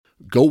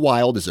Go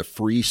Wild is a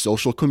free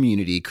social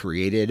community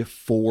created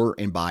for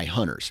and by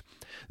hunters.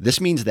 This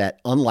means that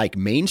unlike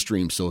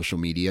mainstream social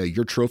media,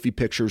 your trophy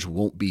pictures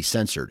won't be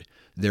censored.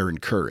 They're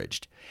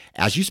encouraged.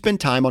 As you spend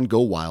time on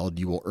Go Wild,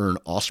 you will earn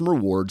awesome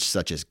rewards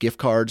such as gift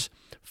cards,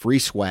 free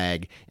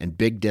swag, and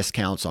big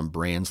discounts on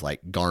brands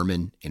like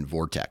Garmin and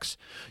Vortex.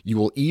 You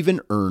will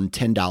even earn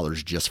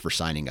 $10 just for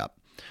signing up.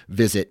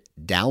 Visit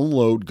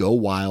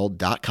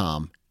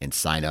downloadgowild.com and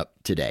sign up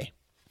today.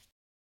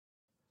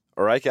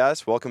 All right,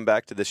 guys, welcome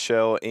back to the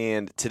show.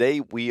 And today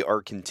we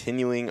are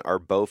continuing our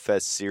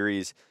Bowfest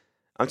series.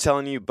 I'm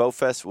telling you,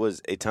 Bowfest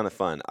was a ton of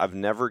fun. I've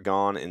never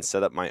gone and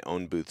set up my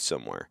own booth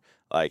somewhere.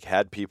 Like,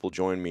 had people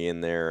join me in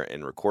there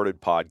and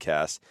recorded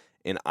podcasts.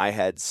 And I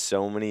had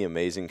so many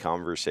amazing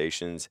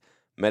conversations,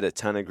 met a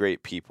ton of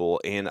great people.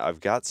 And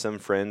I've got some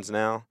friends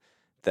now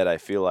that I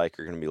feel like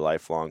are going to be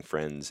lifelong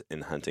friends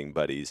and hunting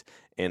buddies.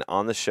 And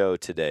on the show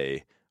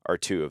today are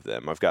two of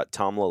them. I've got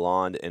Tom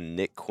Lalonde and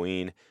Nick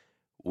Queen.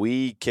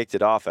 We kicked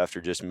it off after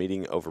just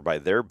meeting over by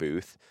their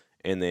booth,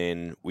 and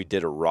then we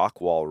did a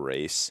rock wall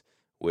race,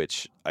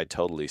 which I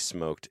totally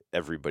smoked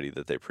everybody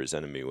that they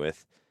presented me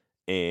with.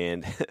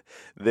 And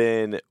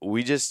then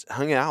we just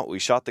hung out. We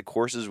shot the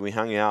courses. We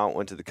hung out,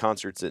 went to the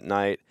concerts at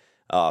night.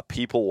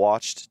 People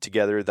watched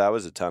together. That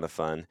was a ton of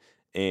fun.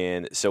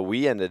 And so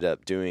we ended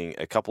up doing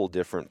a couple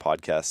different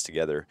podcasts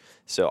together.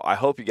 So I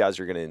hope you guys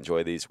are going to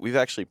enjoy these. We've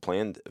actually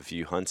planned a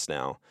few hunts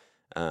now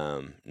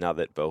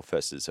that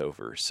Bowfest is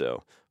over.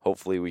 So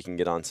hopefully we can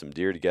get on some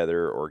deer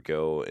together or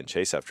go and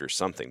chase after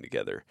something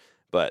together.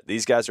 But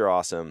these guys are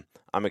awesome.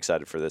 I'm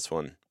excited for this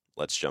one.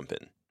 Let's jump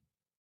in.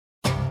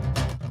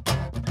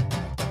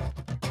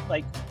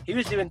 Like, he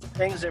was doing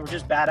things that were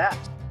just badass.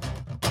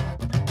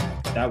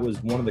 That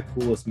was one of the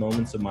coolest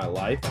moments of my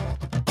life.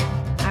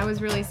 I was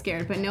really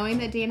scared, but knowing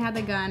that Dan had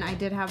the gun, I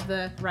did have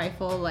the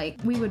rifle, like,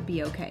 we would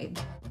be okay.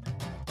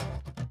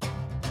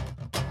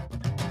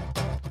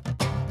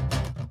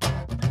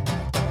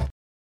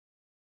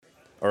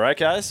 All right,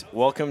 guys,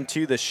 welcome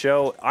to the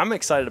show. I'm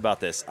excited about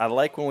this. I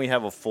like when we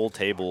have a full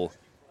table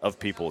of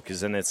people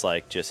because then it's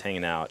like just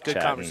hanging out, Good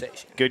chatting.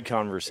 conversation. Good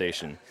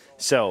conversation.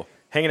 So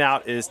hanging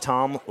out is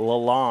Tom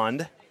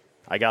Lalonde.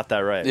 I got that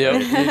right. Yeah,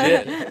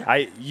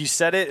 right? you did. You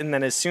said it, and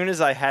then as soon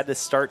as I had to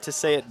start to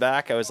say it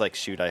back, I was like,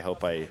 shoot, I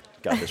hope I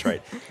got this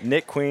right.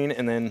 Nick Queen,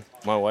 and then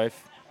my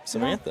wife,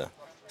 Samantha.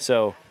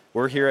 So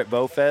we're here at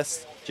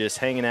Bowfest, just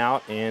hanging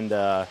out, and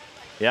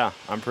yeah,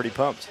 I'm pretty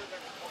pumped.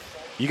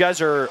 You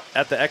guys are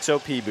at the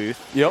XOP booth.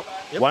 Yep.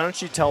 Why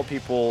don't you tell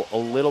people a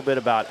little bit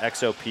about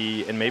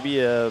XOP and maybe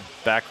a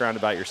background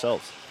about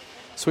yourselves?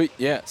 Sweet.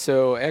 Yeah.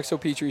 So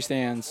XOP Tree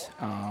Stands,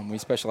 we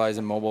specialize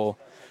in mobile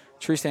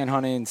tree stand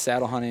hunting,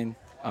 saddle hunting,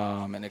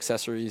 and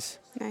accessories.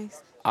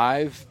 Nice.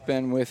 I've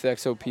been with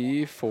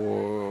XOP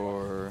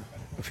for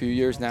a few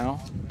years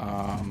now.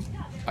 I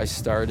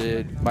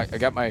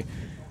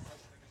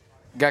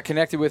got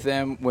connected with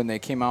them when they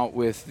came out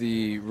with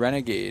the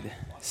Renegade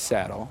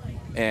saddle,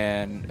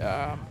 and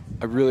I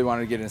really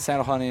wanted to get into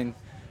saddle hunting,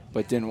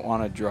 but didn't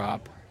want to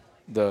drop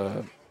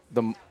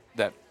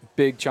that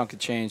big chunk of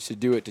change to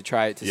do it, to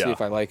try it, to see if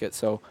I like it.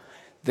 So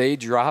they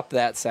dropped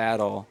that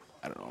saddle,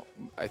 I don't know,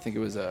 I think it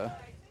was a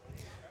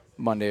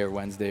Monday or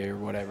Wednesday or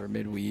whatever,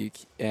 midweek,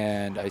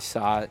 and I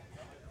saw it,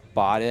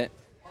 bought it,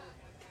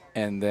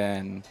 and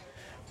then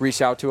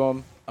reached out to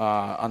them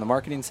on the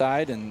marketing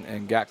side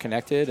and got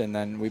connected, and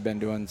then we've been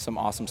doing some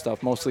awesome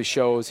stuff, mostly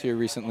shows here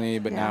recently,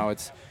 but now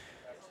it's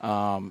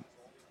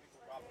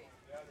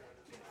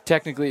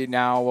technically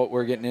now what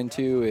we're getting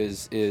into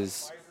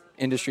is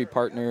industry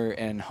partner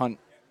and hunt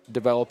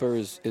developer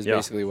is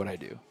basically what I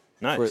do.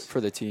 Nice. For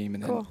the team,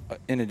 and Cool. then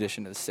in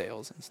addition to the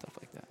sales and stuff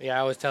like that. Yeah, I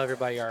always tell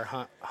everybody you're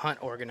a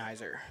hunt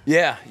organizer.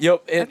 Yeah,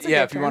 yep. That's a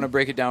Yeah, good if you term. want to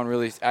break it down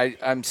really,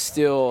 I'm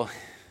still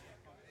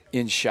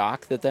in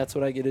shock that that's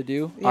what I get to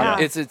do. Yeah.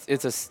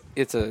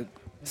 It's a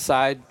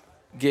side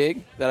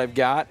gig that I've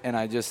got, and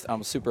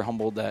I'm super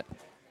humbled that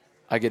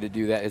I get to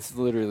do that. It's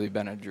literally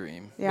been a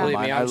dream. Yeah. Believe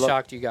me, I'm love-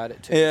 shocked you got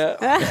it too. Yeah.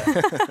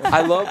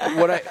 I love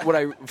what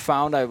I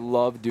found I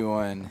love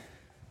doing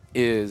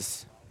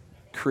is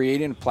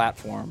creating a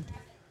platform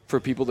for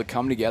people to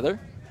come together.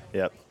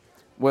 Yep.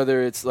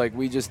 Whether it's like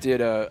we just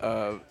did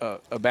a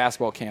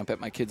basketball camp at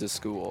my kids'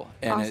 school,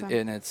 and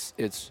Awesome.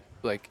 it's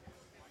like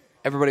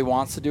everybody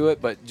wants to do it,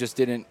 but just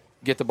didn't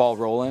get the ball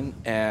rolling,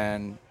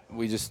 and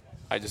we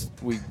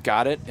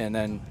got it, and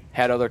then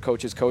had other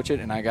coaches coach it,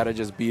 and I got to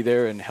just be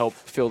there and help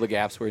fill the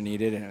gaps where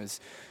needed, and it was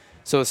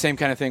so the same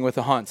kind of thing with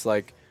the hunts.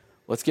 Like,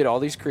 let's get all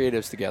these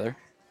creatives together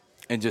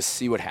and just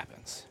see what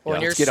happens. Well,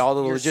 and Let's get all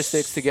the you're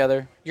logistics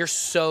together. You're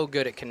so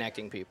good at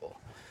connecting people.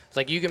 It's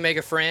like you can make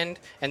a friend,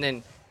 and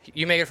then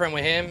you make a friend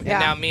with him, Yeah. and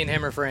now me and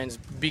him are friends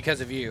because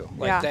of you.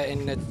 Like Yeah. that,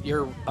 and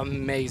you're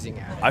amazing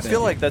at it. I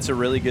feel like that's a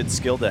really good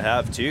skill to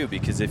have too,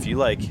 because if you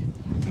like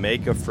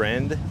make a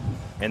friend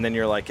and then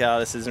you're like, oh,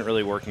 this isn't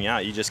really working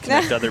out, you just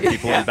connect other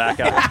people and back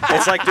out.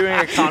 It's like doing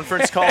a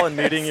conference call and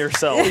muting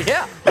yourself.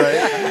 Yeah.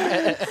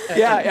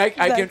 Yeah,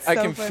 I That's can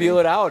so funny. feel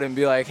it out and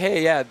be like,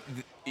 hey, yeah,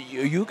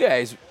 you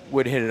guys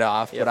would hit it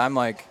off, Yep. but I'm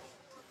like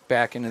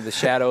back into the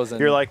shadows. And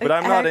You're like, but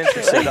I'm not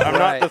interested. I'm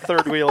not the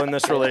third wheel in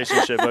this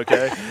relationship,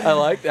 okay? I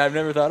like that. I've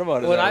never thought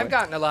about it. Well, that I've way.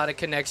 gotten a lot of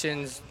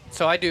connections.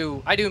 So I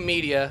do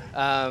media,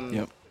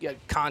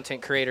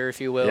 content creator,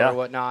 if you will, Yeah. or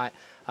whatnot.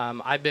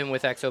 I've been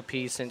with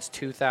XOP since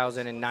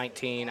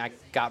 2019. I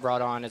got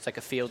brought on as like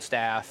a field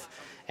staff,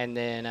 and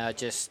then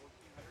just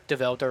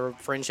developed a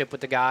friendship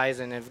with the guys,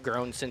 and have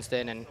grown since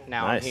then. And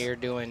now Nice. I'm here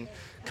doing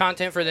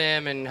content for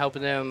them and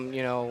helping them,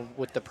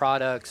 with the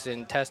products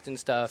and testing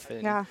stuff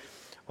and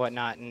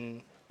whatnot.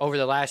 And over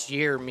the last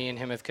year, me and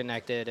him have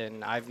connected,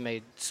 and I've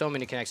made so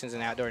many connections in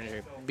the outdoor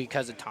industry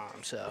because of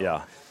Tom. So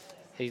Yeah.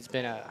 he's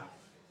been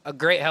a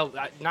great help,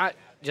 not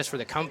just for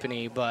the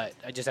company, but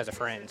just as a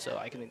friend. So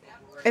I can.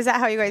 Is that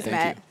how you guys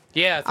met?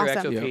 Yeah, through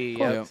Awesome. XOP. Yep.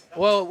 Yeah. Yep.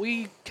 Well,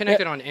 we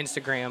connected on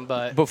Instagram,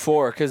 but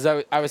Before, because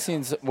I was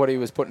seeing what he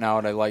was putting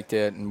out. I liked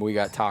it, and we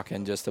got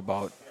talking just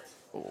about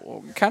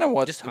kind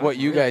of Just what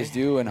hunting, you really. guys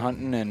do and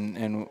hunting,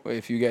 and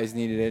if you guys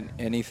needed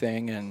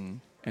anything, and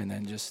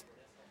then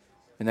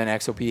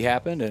XOP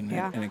happened, and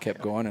it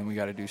kept going, and we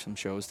got to do some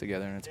shows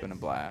together, and it's been a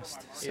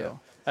blast. So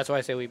that's why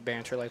I say we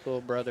banter like little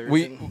brothers.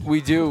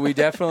 we do. We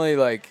definitely.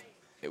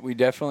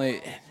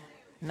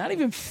 Not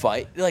even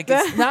fight. Like,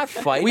 it's not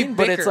fighting,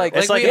 but it's bicker. like...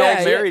 It's like an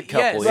old married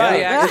couple.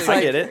 Yes, Yeah, right. It's I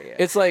like- get it.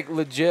 It's like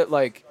legit,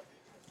 like,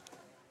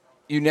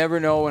 you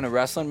never know when a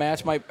wrestling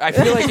match might... I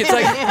feel like it's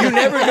like you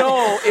never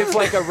know if,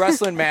 like, a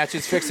wrestling match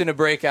is fixing to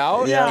break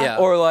out. Yeah.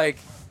 Or, like...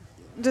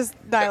 Just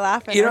die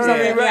laughing. You know or what I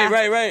mean?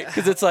 something. Right.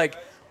 Because it's like...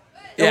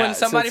 When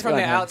somebody it's from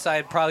the fun,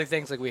 outside probably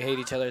thinks like we hate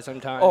each other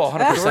sometimes. Oh,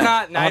 100%. We're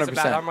not nice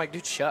about it. 100%. I'm like,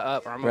 dude, shut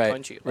up, or I'm gonna Right,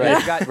 punch you. right,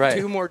 You've got right.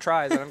 2 more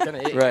tries, and I'm gonna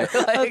hit you. Right.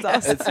 Like,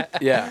 That's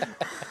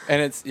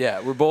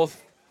awesome. We're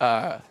both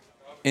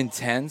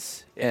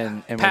intense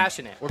and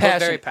Passionate. We're both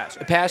very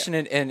passionate.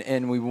 Passionate,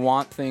 and we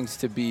want things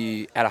to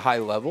be at a high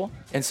level.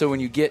 And so when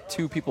you get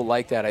two people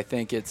like that, I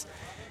think it's...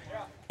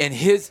 And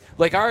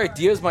our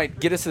ideas might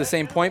get us to the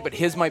same point, but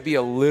his might be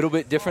a little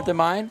bit different than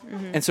mine.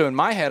 Mm-hmm. And so in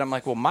my head, I'm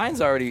like, well,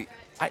 mine's already...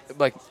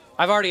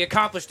 I've already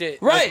accomplished it.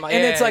 Right,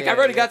 I've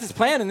already got this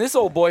plan, and this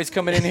old boy's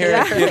coming in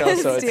here,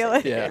 so Steal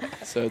it's, it.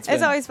 so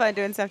it's Always fun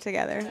doing stuff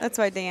together. That's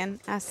why Dan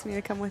asked me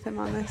to come with him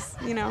on this,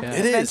 Yeah.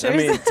 It is. I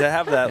adventures. mean, to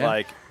have that, Yeah.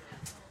 like,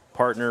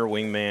 partner,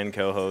 wingman,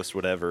 co-host,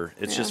 whatever,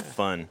 it's just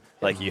fun.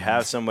 Like, you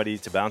have somebody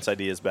to bounce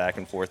ideas back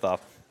and forth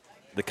off.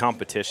 The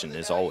competition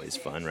is always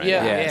fun, right?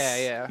 Yeah, Yes.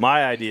 yeah.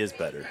 My idea is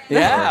better.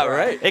 Yeah,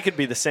 right. It could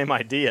be the same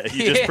idea.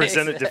 You just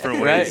present it different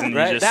ways, Right, and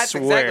right. you just That's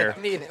swear.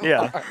 exactly me and him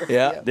Yeah. are.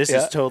 Yeah. This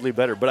is totally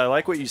better. But I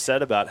like what you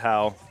said about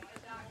how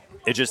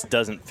it just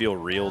doesn't feel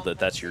real that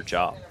that's your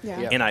job. Yeah.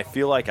 Yeah. And I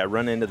feel like I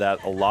run into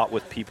that a lot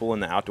with people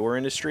in the outdoor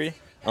industry.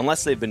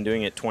 Unless they've been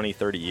doing it 20,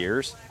 30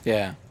 years,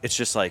 Yeah. it's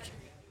just like,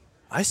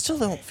 I still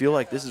don't feel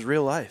like this is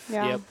real life.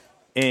 Yeah. Yep.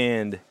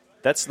 And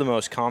that's the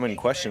most common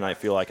question I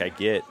feel like I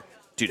get.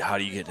 Dude, how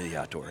do you get to the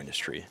outdoor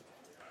industry?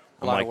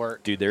 I'm Lot of like,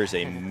 work. dude, there's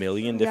a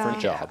million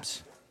different Yeah.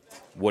 jobs.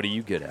 What are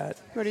you good at?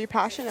 What are you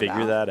passionate Figure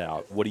about? that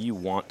out. What do you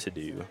want to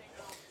do?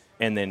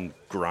 And then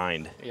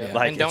grind. Yeah.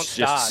 Like, And don't it's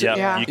just, stop.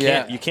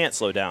 Yeah. You can't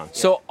slow down.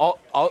 So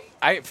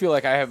I feel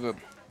like I have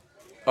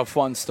a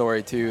fun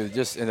story too,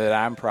 just that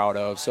I'm proud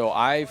of. So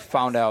I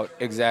found out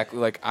exactly,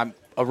 like, I'm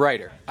a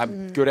writer.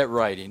 I'm good at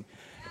writing.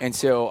 And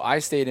so I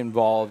stayed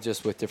involved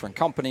just with different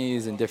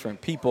companies and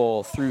different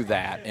people through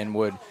that,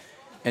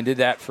 and did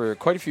that for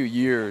quite a few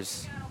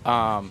years.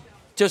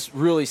 Just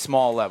really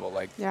small level,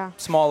 like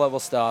small level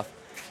stuff,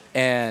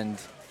 and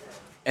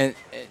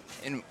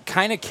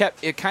kind of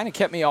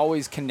kept me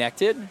always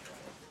connected.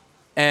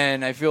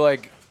 And I feel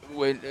like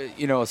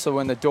so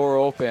when the door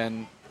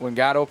opened, when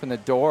God opened the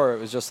door, it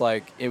was just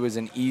like it was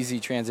an easy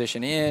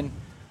transition in,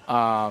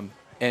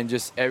 and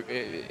just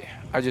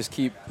I just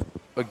keep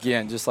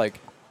just like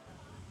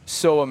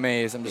so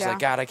amazed. I'm just like,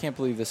 God, I can't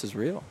believe this is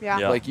real. Yeah.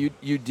 Yeah. Like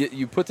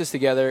you put this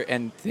together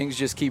and things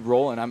just keep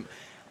rolling.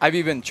 I've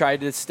even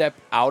tried to step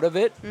out of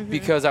it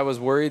because I was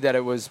worried that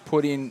it was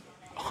putting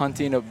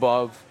hunting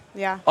above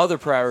other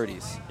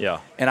priorities. Yeah.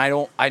 And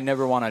I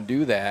never want to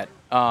do that.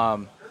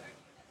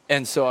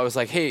 And so I was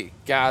like, hey,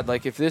 God,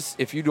 like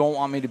if you don't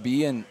want me to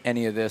be in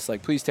any of this,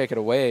 like please take it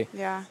away.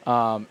 Yeah.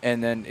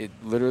 And then it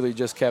literally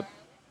just kept,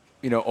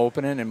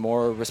 opening and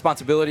more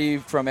responsibility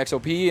from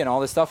XOP and all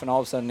this stuff. And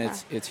all of a sudden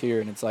it's here.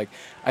 And it's like,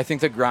 I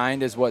think the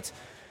grind is what's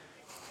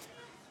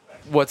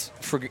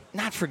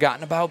not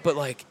forgotten about, but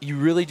like you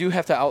really do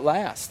have to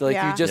outlast. Like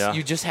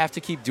you just have to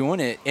keep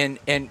doing it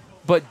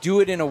but do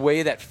it in a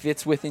way that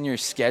fits within your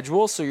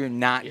schedule so you're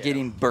not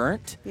getting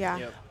burnt. Yeah.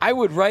 Yep. I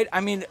would write,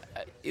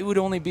 it would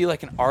only be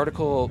like an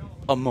article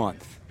a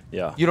month.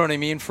 Yeah. You know what I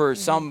mean? For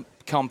some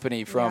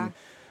company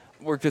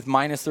worked with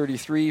Minus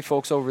 33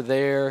 folks over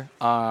there,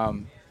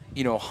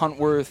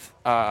 Huntworth,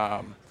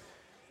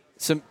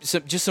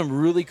 some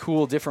really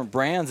cool different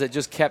brands that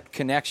just kept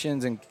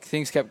connections and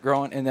things kept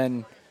growing.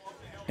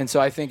 And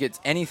so I think it's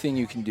anything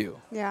you can do.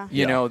 Yeah.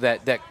 You know,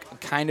 that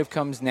kind of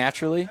comes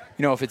naturally.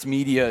 If it's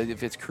media,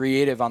 if it's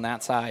creative on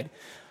that side.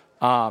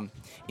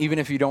 Even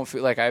if you don't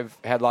feel like I've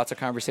had lots of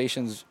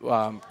conversations.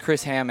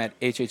 Chris Hamm at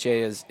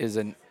HHA is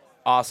an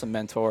awesome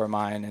mentor of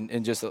mine,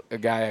 and just a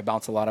guy I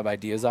bounce a lot of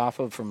ideas off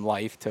of, from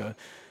life to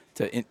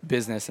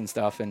business and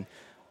stuff. And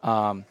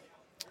I'd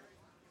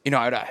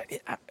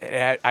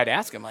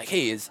ask him, like,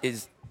 hey,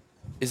 is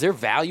there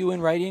value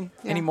in writing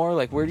anymore?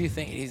 Like, where do you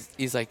think?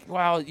 He's like,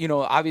 well,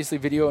 obviously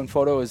video and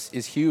photo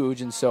is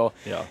huge, and so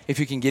if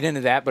you can get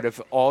into that, but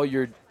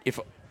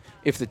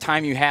if the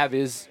time you have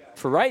is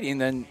for writing,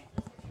 then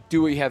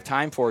do what you have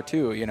time for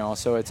too.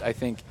 So it's, I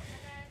think,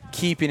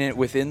 keeping it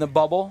within the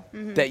bubble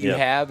that you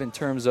have in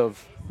terms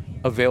of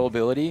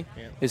availability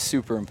is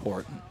super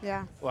important.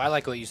 Yeah. Well, I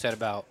like what you said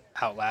about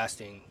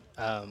outlasting.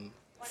 I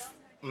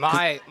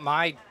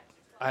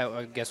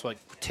guess what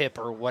tip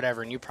or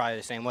whatever, and you probably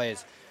the same way,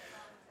 is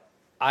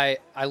I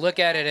look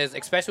at it as,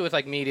 especially with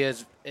like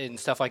medias and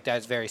stuff like that,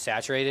 it's very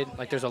saturated.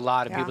 Like there's a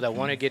lot of people that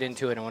want to get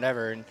into it and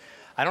whatever. And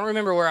I don't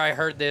remember where I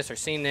heard this or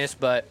seen this,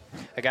 but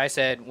a guy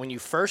said when you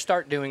first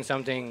start doing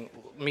something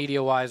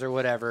media-wise or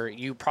whatever,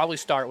 you probably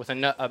start with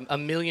a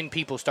million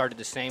people started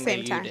the same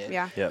way you did.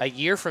 Yeah. Yep. A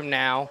year from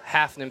now,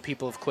 half of them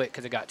people have quit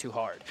because it got too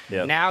hard.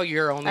 Yep. Now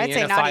you're only I'd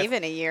say not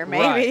even a year,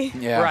 maybe. Right.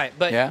 Yeah. Right.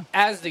 But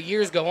as the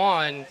years go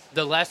on,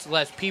 the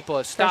less people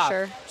have stopped.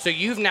 For sure. So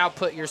you've now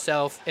put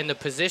yourself in the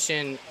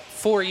position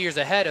 4 years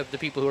ahead of the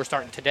people who are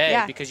starting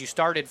today because you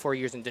started 4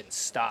 years and didn't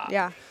stop.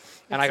 Yeah.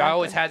 And like I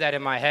always had that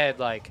in my head,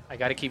 like I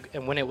got to keep.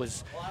 And when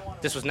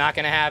this was not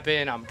going to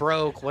happen. I'm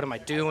broke. What am I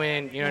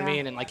doing? You know what I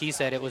mean? And like he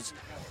said,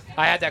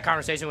 I had that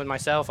conversation with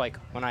myself. Like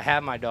when I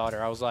had my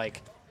daughter, I was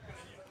like,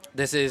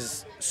 this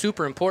is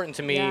super important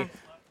to me,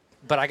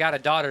 but I got a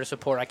daughter to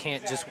support. I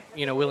can't just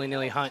willy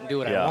nilly hunt and do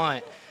what I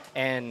want.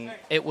 And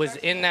it was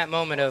in that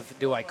moment of,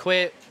 do I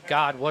quit?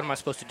 God, what am I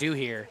supposed to do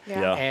here?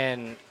 Yeah.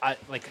 And I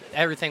like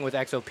everything with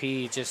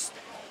XOP, just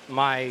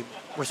my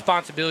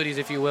responsibilities,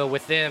 if you will,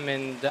 with them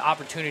and the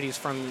opportunities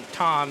from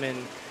Tom and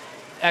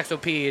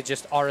XOP, it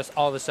just all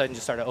of a sudden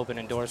just started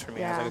opening doors for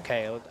me. I was like,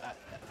 okay,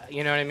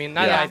 you know what I mean?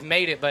 Not that I've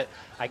made it, but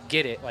I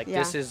get it. Like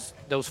this is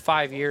those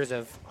 5 years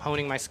of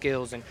honing my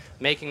skills and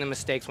making the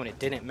mistakes when it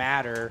didn't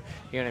matter.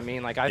 You know what I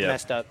mean? Like I've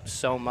messed up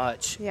so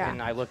much,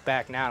 and I look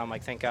back now and I'm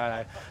like, thank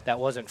God that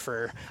wasn't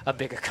for a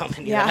bigger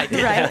company that I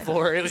did that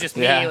for. It was just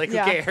me. Like who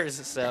cares?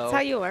 So that's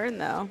how you learn,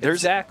 though.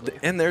 Exactly.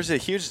 And there's a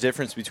huge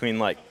difference between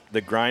like the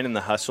grind and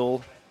the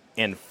hustle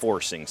and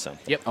forcing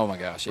something. Yep. Oh my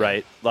gosh. Yeah.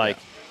 Right. Like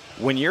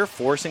when you're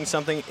forcing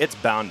something, it's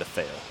bound to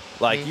fail.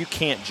 Like you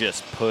can't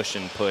just push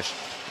and push.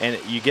 And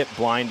you get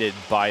blinded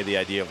by the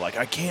idea of like,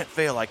 I can't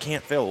fail.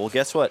 Well,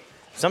 guess what?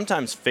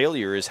 Sometimes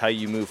failure is how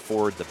you move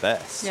forward the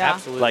best. Yeah.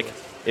 Absolutely. Like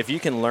if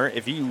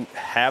you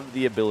have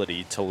the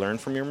ability to learn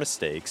from your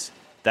mistakes,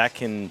 that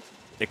can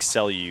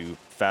excel you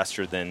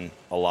faster than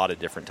a lot of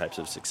different types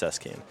of success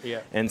can.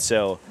 Yeah. And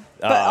so.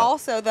 But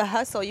also the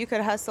hustle, you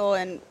could hustle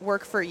and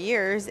work for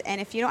years.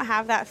 And if you don't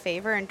have that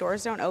favor and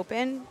doors don't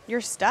open, you're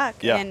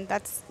stuck. Yeah. And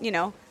that's,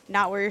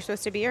 not where you're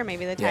supposed to be, or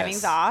maybe the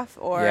timing's off,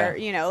 or,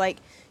 like,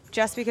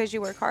 just because you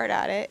work hard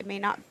at it, it may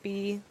not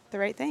be the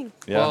right thing.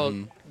 Yeah.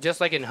 Well, just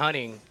like in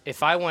hunting,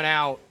 if I went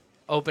out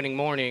opening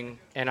morning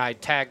and I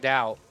tagged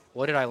out,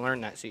 what did I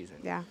learn that season?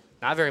 Yeah.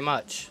 Not very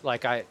much.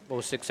 Like I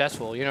was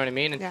successful, you know what I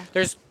mean? And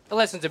there's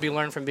lessons to be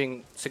learned from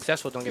being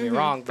successful, don't get me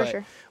wrong,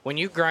 but when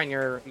you grind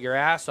your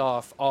ass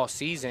off all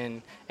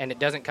season and it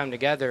doesn't come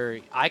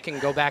together, I can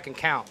go back and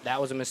count. That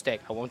was a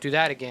mistake. I won't do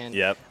that again.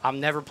 Yep. I'm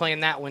never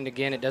playing that wind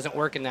again. It doesn't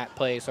work in that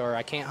place, or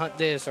I can't hunt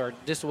this, or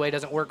this way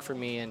doesn't work for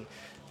me. And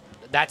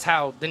that's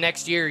how the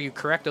next year you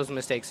correct those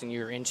mistakes and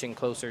you're inching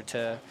closer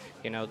to,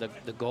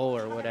 the goal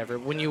or whatever,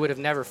 when you would have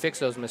never fixed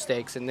those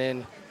mistakes. And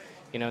then,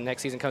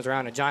 next season comes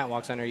around, a giant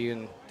walks under you,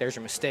 and there's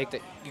your mistake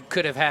that you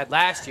could have had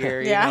last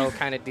year,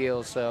 kind of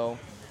deal. So.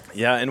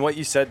 Yeah, and what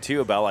you said, too,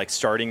 about, like,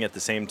 starting at the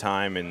same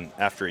time and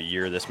after a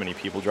year this many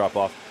people drop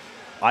off.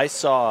 I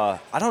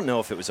don't know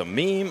if it was a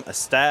meme, a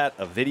stat,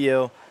 a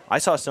video. I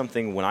saw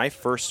something when I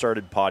first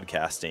started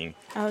podcasting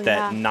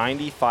that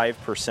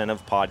 95%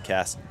 of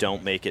podcasts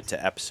don't make it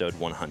to episode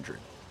 100.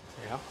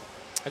 Yeah,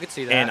 I could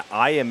see that. And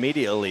I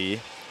immediately,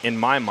 in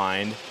my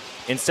mind,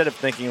 instead of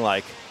thinking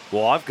like,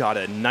 well, I've got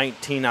a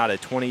 19 out of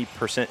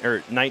 20%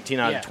 or 19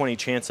 out of 20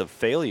 chance of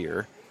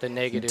failure the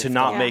negative to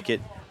not make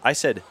it, I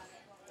said,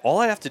 all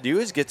I have to do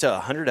is get to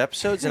 100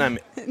 episodes and I'm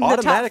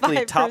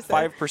automatically top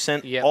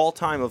 5% all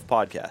time of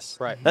podcasts.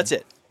 Right. That's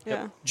it.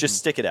 Yeah. Just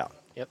stick it out.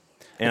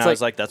 And I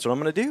was like, that's what I'm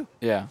going to do.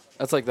 Yeah.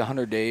 That's like the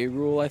 100-day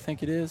rule, I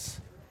think it is,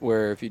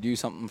 where if you do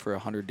something for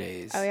 100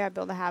 days. Oh, yeah,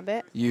 build a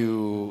habit.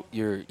 You're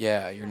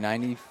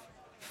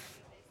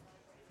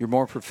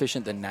more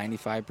proficient than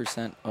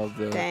 95% of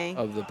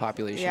the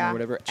population or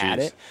whatever at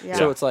it. Yeah.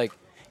 So it's like,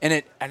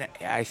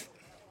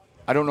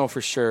 I don't know for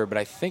sure, but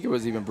I think it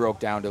was even broke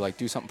down to like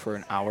do something for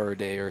an hour a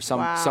day or some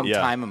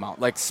time amount,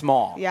 like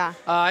small. Yeah.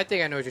 I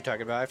think I know what you're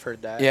talking about. I've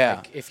heard that. Yeah.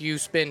 Like if you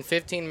spend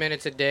 15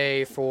 minutes a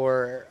day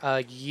for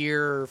a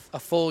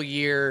full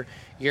year,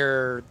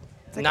 you're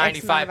like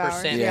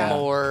 95%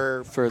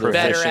 more further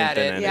better at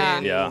it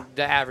than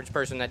the average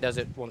person that does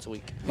it once a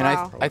week. And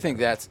I think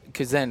that's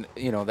because then,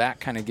 that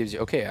kind of gives you,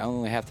 okay, I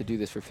only have to do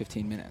this for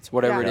 15 minutes,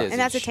 whatever it is. And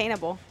that's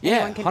attainable. Yeah,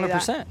 Anyone can 100%.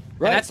 do that.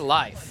 Right. And that's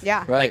life. Yeah.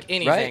 Right. Like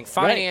anything. Right.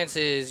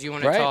 Finances, you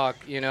want to talk,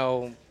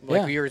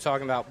 like we were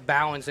talking about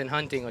balance in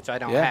hunting, which I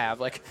don't have.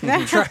 Like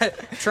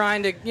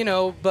trying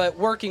to, but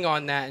working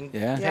on that and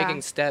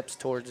taking steps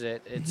towards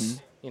it.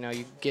 It's,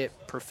 you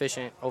get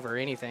proficient over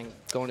anything,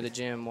 going to the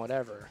gym,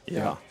 whatever.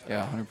 Yeah,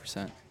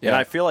 100%. Yeah. And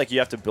I feel like you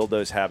have to build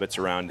those habits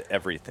around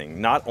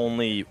everything, not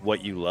only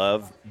what you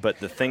love, but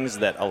the things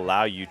that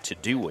allow you to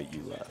do what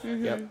you love.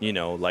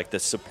 Mm-hmm. Like the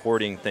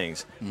supporting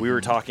things. We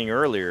were talking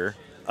earlier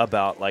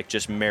about like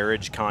just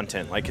marriage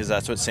content, like because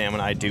that's what Sam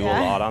and I do a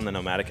lot on the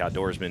Nomadic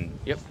Outdoorsman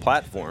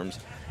platforms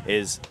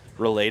is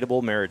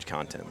relatable marriage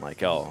content.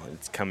 Like, oh,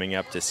 it's coming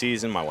up to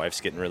season, my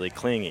wife's getting really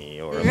clingy,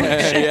 or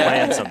like she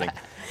planned something.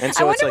 And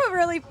so I wonder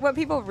what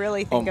people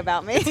really think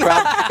about me.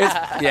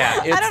 I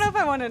don't know if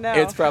I want to know.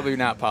 It's probably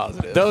not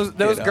positive.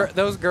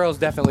 Those girls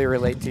definitely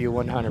relate to you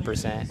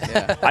 100%.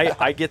 Yeah.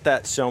 I get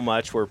that so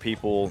much where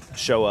people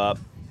show up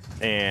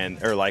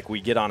or like we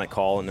get on a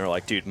call and they're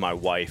like, dude, my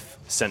wife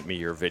sent me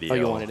your video. Oh,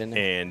 you want it in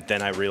there? And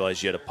then I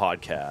realized you had a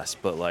podcast,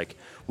 but like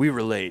we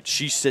relate.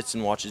 She sits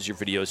and watches your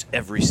videos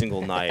every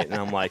single night. And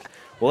I'm like,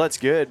 well, that's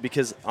good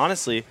because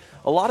honestly,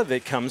 a lot of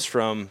it comes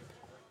from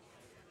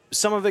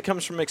some of it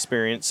comes from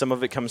experience, some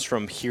of it comes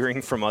from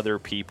hearing from other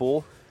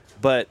people,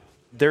 but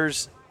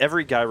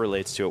every guy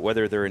relates to it,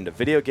 whether they're into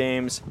video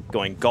games,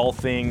 going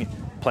golfing,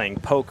 playing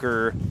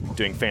poker,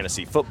 doing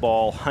fantasy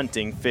football,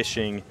 hunting,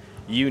 fishing,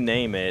 you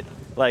name it.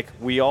 Like,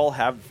 we all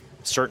have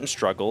certain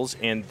struggles,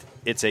 and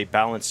it's a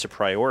balance to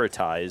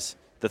prioritize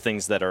the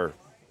things that are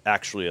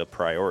actually a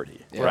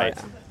priority, right?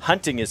 Yeah.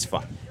 Hunting is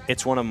fun.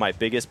 It's one of my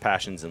biggest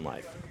passions in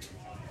life.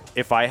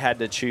 If I had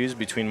to choose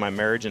between my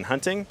marriage and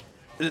hunting,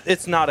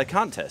 it's not a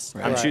contest.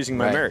 I'm choosing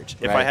my marriage.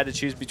 If I had to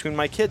choose between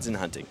my kids and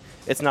hunting,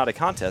 it's not a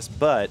contest.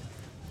 But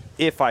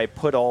if I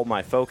put all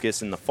my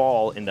focus in the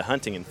fall into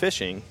hunting and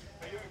fishing,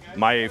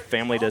 my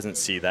family doesn't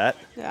see that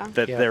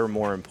they're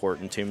more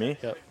important to me.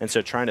 Yep. And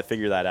so trying to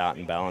figure that out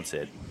and balance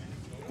it,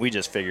 we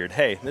just figured,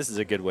 hey, this is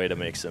a good way to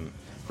make some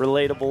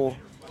relatable,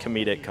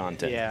 comedic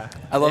content. Yeah.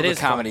 I love the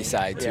comedy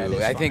side, too.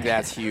 Yeah, I think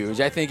that's huge.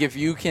 I think if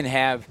you can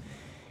have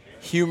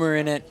humor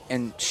in it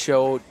and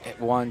show,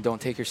 one, don't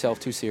take yourself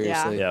too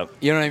seriously. Yeah.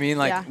 You know what I mean?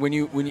 Like,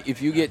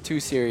 if you get too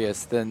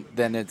serious, then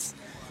it's,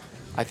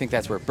 I think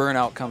that's where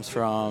burnout comes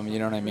from, you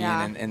know what I mean?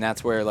 Yeah. And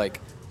that's where,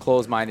 like,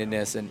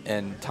 closed-mindedness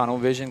and tunnel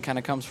vision kind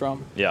of comes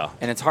from. Yeah.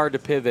 And it's hard to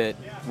pivot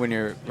when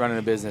you're running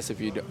a business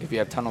if you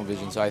have tunnel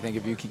vision. So I think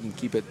if you can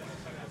keep it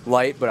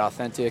light but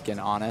authentic and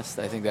honest,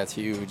 I think that's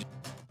huge.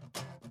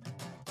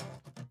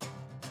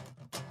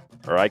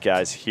 All right,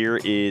 guys, here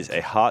is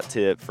a hot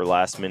tip for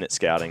last-minute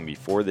scouting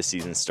before the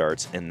season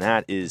starts, and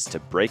that is to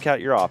break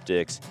out your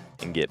optics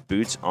and get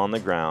boots on the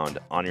ground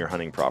on your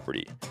hunting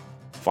property.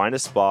 Find a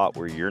spot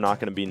where you're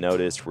not going to be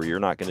noticed, where you're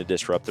not going to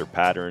disrupt their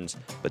patterns,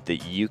 but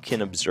that you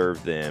can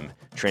observe them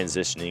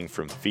transitioning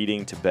from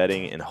feeding to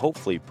bedding and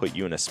hopefully put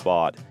you in a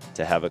spot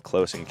to have a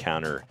close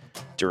encounter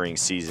during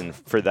season.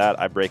 For that,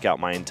 I break out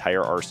my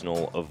entire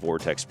arsenal of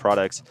Vortex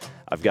products.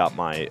 I've got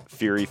my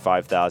Fury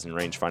 5000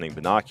 range-finding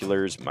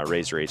binoculars, my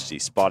Razor HD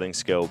spotting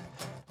scope,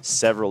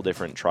 several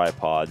different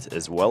tripods,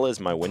 as well as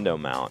my window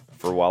mount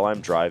for while I'm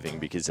driving,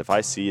 because if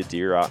I see a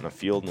deer out in a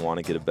field and want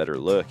to get a better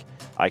look,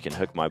 I can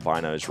hook my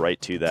binos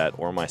right to that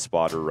or my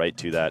spotter right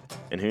to that,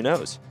 and who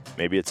knows,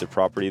 maybe it's a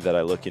property that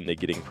I look into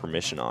getting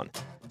permission on.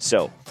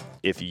 So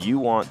if you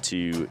want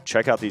to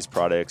check out these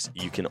products,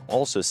 you can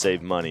also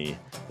save money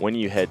when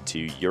you head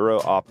to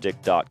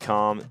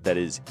eurooptic.com, that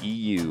is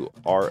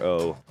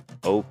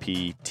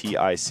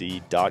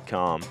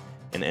EUROOPTIC.com,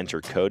 and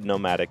enter code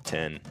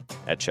Nomadic10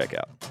 at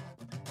checkout.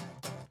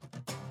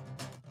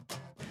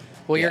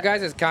 Well, your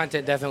guys'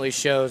 content definitely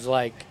shows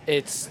like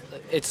it's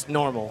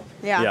normal.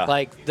 Yeah.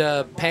 Like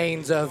the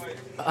pains of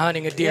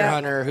hunting a deer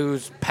hunter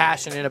who's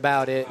passionate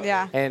about it.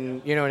 Yeah.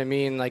 And you know what I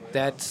mean? Like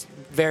that's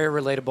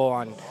very relatable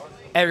on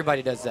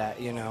everybody does that,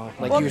 you know.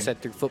 Like you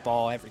said, through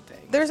football, everything.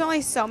 There's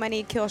only so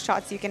many kill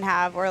shots you can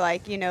have, or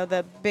like, you know,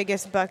 the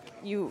biggest buck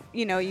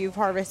you've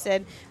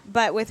harvested.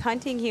 But with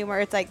hunting humor,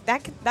 it's like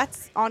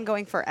that's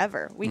ongoing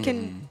forever. We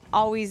can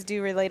always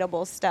do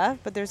relatable stuff,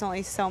 but there's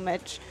only so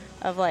much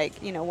of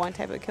like, you know, one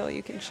type of kill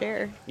you can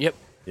share. Yep.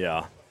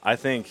 Yeah. I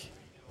think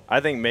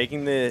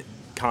making the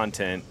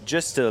content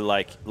just to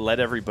like let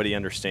everybody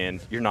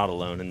understand you're not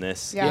alone in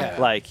this. Yeah.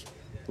 Like,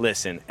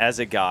 listen, as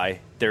a guy,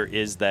 there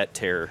is that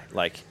terror.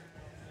 Like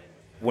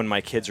when my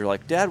kids are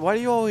like, Dad, why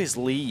do you always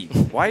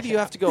leave? Why do you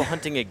have to go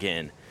hunting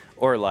again?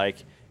 Or like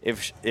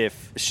if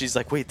she's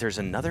like, wait, there's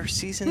another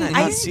season?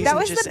 That was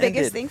the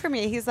biggest thing for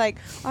me. He's like,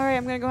 all right,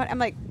 I'm going to go hunt. I'm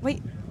like,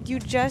 wait, you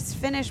just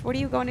finished. What are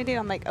you going to do?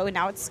 I'm like, oh,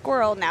 now it's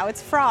squirrel. Now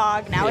it's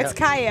frog. Now it's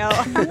coyote.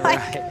 I'm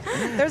like,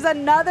 there's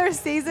another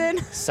season.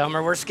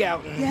 Summer we're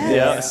scouting. Yes.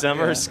 Yeah,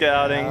 summer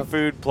scouting,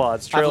 food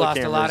plots, trail I've lost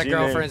cameras, a lot of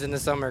girlfriends in the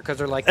summer because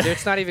they're like,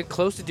 it's not even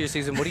close to deer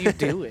season. What are you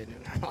doing?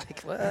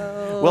 like,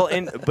 well.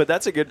 Well, but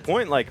that's a good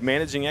point. Like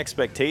managing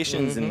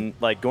expectations and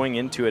like going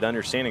into it,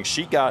 understanding.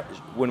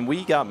 When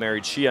we got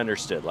married, she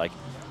understood. Like,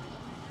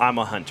 I'm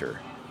a hunter.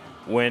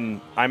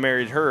 When I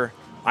married her,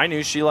 I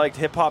knew she liked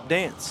hip-hop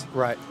dance.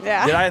 Right.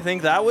 Yeah. Did I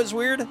think that was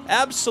weird?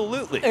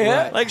 Absolutely.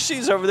 Yeah. Like,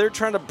 she's over there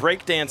trying to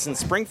break dance in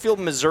Springfield,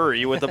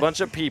 Missouri with a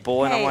bunch of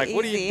people, and I'm like,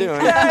 what are you easy. doing?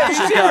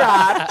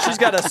 She's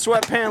got a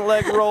sweatpant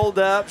leg rolled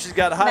up. She's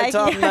got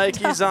high-top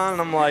Nikes on,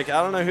 and I'm like,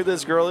 I don't know who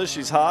this girl is.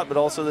 She's hot, but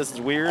also this is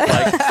weird.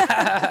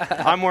 Like,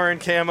 I'm wearing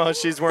camo.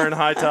 She's wearing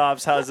high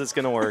tops. How's this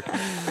going to work?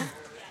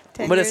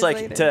 But it's like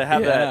later. to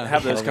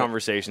have those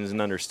conversations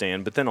and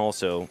understand, but then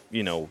also,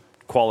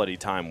 quality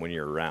time when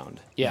you're around.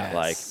 Yeah.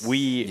 Like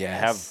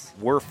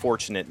we're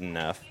fortunate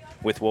enough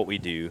with what we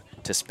do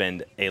to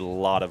spend a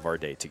lot of our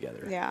day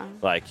together. Yeah.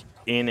 Like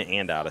in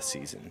and out of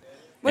season.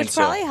 Which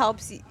probably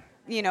helps,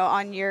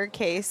 on your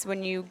case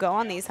when you go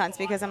on these hunts,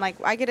 because I'm like,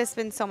 I get to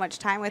spend so much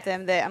time with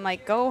him that I'm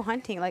like, go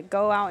hunting, like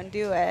go out and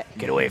do it.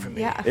 Get away from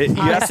me. Yeah.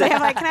 Honestly,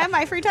 I'm like, can I have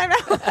my free time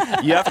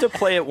now? You have to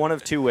play it one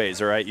of two ways,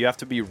 all right? You have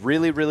to be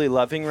really, really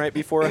loving right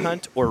before a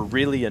hunt or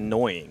really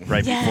annoying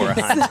right before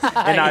a hunt.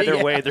 And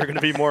either way, they're going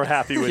to be more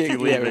happy with you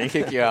leaving.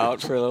 Kick you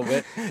out for a little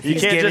bit. You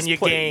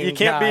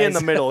can't be in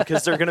the middle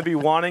because they're going to be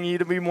wanting you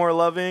to be more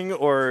loving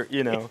or,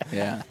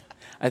 Yeah.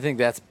 I think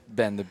that's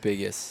been the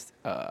biggest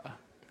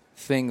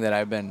thing that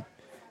I've been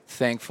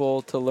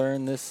thankful to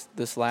learn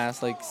this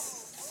last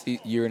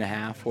year and a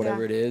half,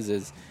 whatever it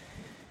is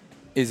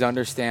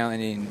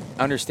understanding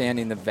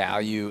the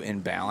value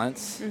and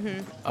balance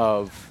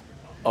of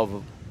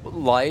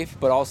life,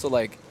 but also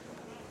like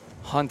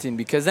hunting,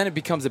 because then it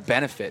becomes a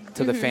benefit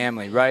to the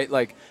family, right?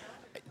 Like,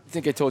 I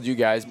think I told you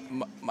guys,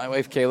 my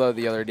wife Kayla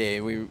the other day,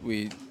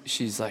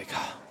 she's like,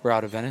 we're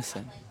out of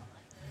venison,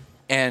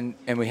 and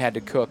we had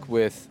to cook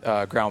with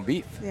ground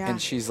beef, and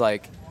she's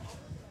like,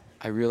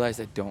 I realized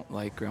I don't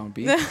like ground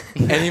beef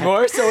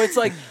anymore. So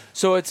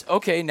it's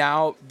okay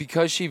now,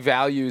 because she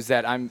values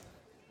that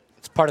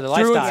It's part of the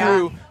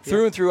lifestyle.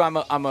 Through and through,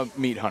 I'm a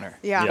meat hunter.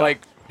 Yeah.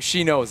 Like,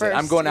 she knows it.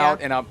 I'm going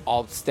out and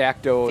I'll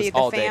stack does Feed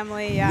all the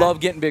family, day. yeah.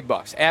 Love getting big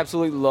bucks.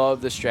 Absolutely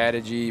love the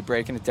strategy,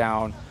 breaking it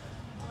down.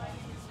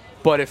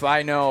 But if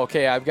I know,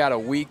 okay, I've got a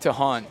week to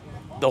hunt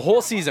the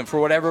whole season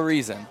for whatever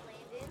reason,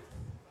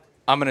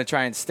 I'm going to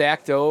try and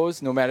stack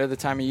those no matter the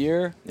time of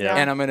year. Yeah.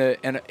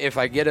 And if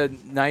I get a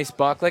nice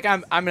buck, like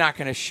I'm not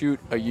going to shoot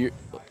a year.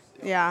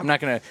 Yeah. I'm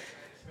not going to,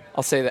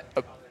 I'll say that.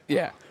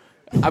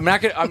 I'm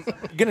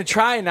going to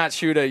try and not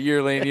shoot a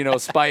yearling,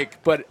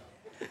 spike, but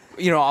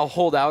I'll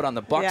hold out on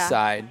the buck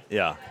side.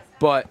 Yeah.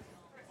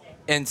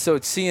 And so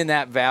it's seeing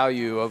that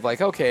value of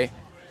like, okay,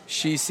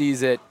 she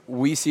sees it,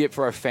 we see it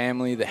for our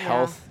family, the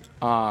health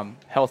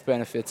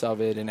benefits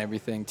of it and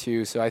everything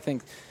too. So I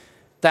think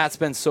that's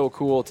been so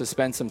cool to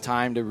spend some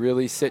time to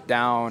really sit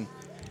down.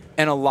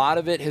 And a lot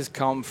of it has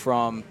come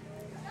from,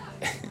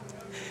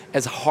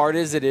 as hard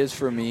as it is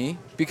for me,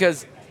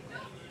 because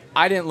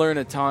I didn't learn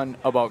a ton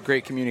about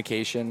great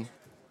communication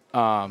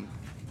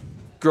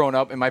growing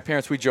up. And my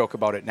parents, we joke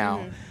about it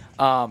now.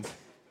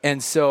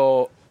 And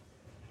so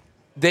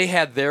they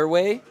had their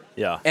way.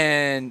 Yeah.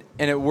 And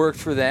it worked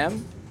for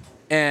them.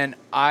 And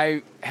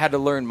I had to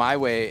learn my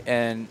way,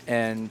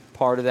 and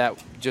part of that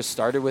just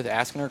started with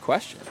asking her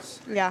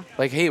questions. Yeah.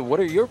 Like, hey, what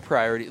are your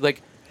priorities?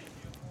 Like,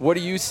 what do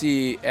you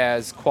see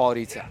as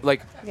quality time?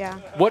 Like,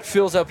 what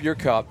fills up your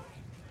cup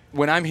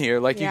when I'm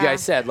here? Like you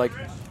guys said, like,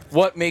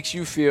 what makes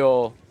you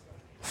feel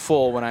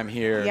full when I'm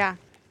here? Yeah.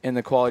 In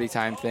the quality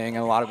time thing.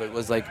 And a lot of it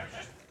was like,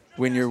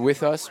 when you're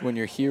with us, when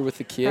you're here with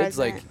the kids,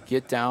 like,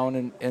 get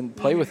down and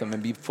play with them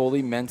and be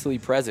fully mentally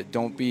present.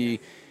 Don't be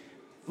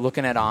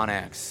looking at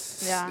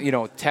Onyx,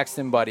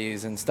 texting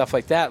buddies and stuff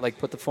like that. Like,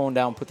 put the phone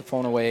down, put the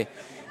phone away.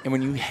 And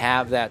when you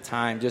have that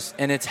time,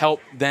 it's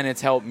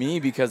helped me,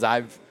 because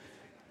I've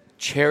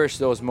cherished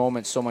those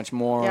moments so much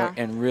more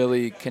and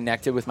really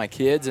connected with my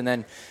kids. And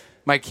then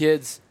my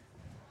kids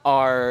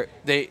build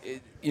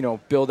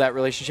that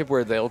relationship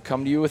where they'll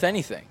come to you with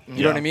anything.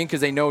 You know what I mean?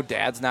 Because they know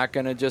Dad's not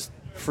going to just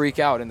freak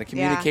out, and the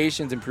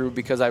communication's improved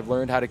because I've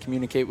learned how to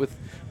communicate with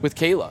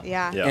Kayla.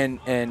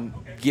 And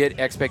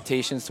get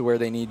expectations to where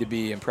they need to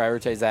be and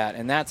prioritize that.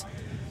 And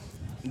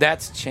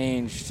that's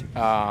changed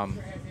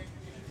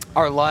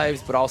our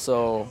lives, but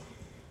also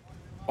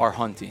our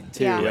hunting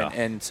too.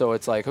 And so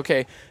it's like,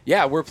 okay,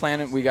 we're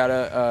planning. We got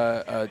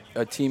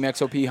a Team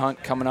XOP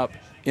hunt coming up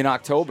in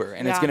October,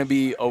 and it's going to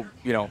be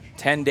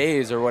 10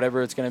 days or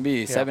whatever it's going to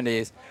be, 7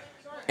 days,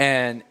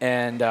 and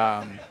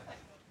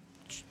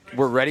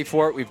we're ready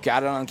for it. We've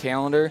got it on the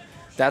calendar.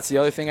 That's the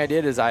other thing I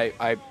did is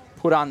I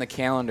put on the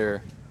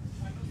calendar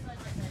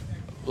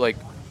like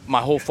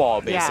my whole fall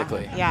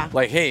basically.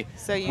 Like, hey,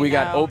 so we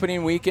got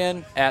opening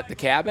weekend at the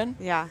cabin.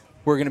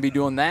 We're going to be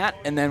doing that,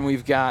 and then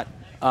we've got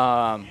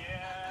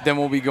then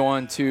we'll be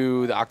going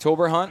to the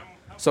October hunt.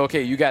 So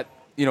okay, you got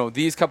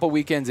these couple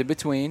weekends in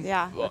between.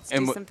 Let's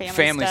and do some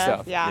family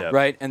stuff.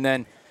 Right, and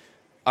then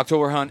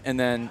October hunt, and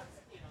then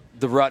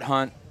the rut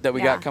hunt that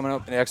we got coming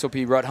up, the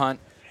XOP rut hunt.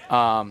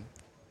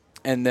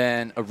 and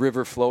then a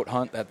river float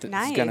hunt that's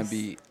Nice. going to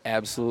be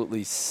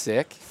absolutely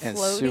sick and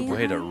Floating super.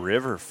 Wait, a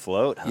river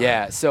float? Huh?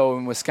 Yeah, so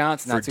in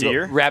Wisconsin, For not to go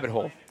deer? rabbit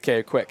hole.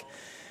 Okay, quick.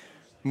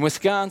 In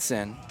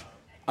Wisconsin,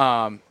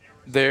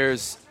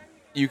 there's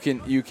you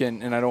can,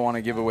 and I don't want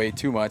to give away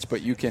too much,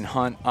 but you can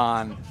hunt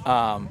on.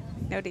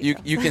 No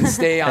details. You can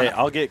stay on. Hey,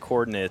 I'll get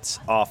coordinates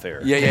off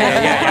air.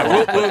 Yeah.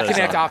 We'll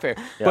connect off air.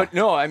 Yeah. But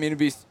no, I mean, it'd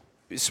be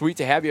sweet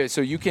to have you.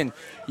 So you can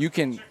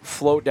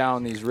float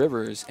down these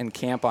rivers and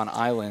camp on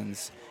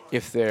islands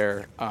if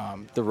they're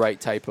the right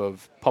type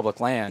of public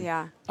land.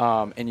 Yeah.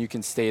 And you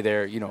can stay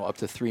there, up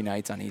to 3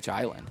 nights on each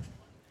island.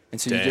 And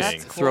so you Dang. just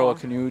That's throw a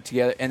cool. canoe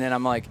together. And then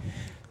I'm like,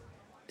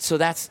 so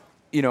that's,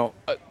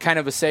 kind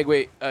of a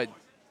segue.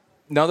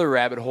 Another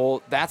rabbit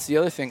hole. That's the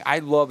other thing. I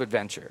love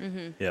adventure.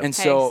 Yep. And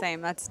Hey, so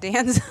same. That's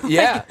Dan's.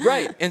 yeah,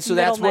 right. And so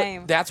Middle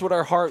name. that's what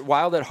our heart,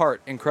 Wild at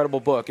Heart, incredible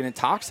book, and it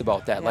talks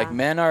about that. Yeah. Like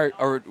men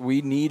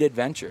we need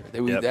adventure.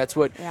 Yep. That's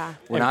what Yeah.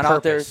 we're And not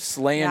out there purpose.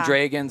 slaying Yeah.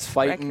 dragons,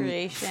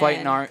 Recreation.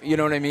 fighting our, you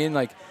know what I mean?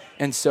 Like,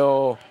 and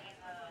so,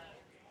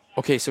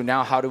 okay, so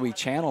now how do we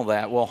channel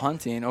that? Well,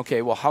 hunting.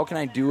 Okay, well, how can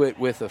I do it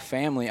with a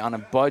family on a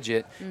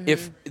budget?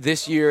 If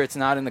this year it's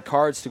not in the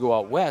cards to go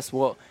out west,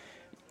 well,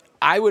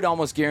 I would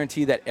almost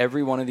guarantee that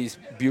every one of these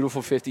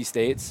beautiful 50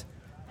 states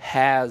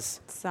has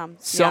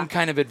Some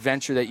kind of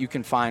adventure that you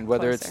can find,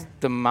 whether it's Closer.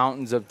 the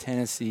mountains of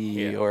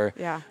Tennessee or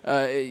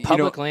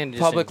Public land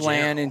just public in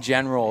land general. in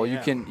general.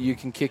 Yeah. You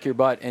can kick your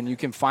butt, and you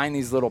can find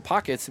these little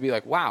pockets to be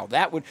like, wow,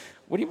 that would.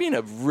 What do you mean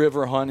a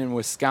river hunt in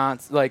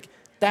Wisconsin? Like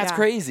that's Yeah.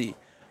 crazy.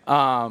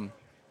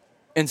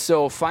 And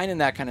so finding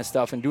that kind of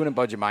stuff and doing it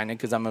budget minded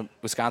because I'm a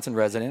Wisconsin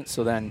resident.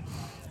 So then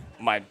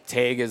my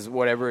tag is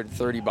whatever,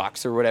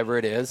 $30 or whatever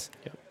it is.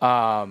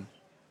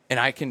 And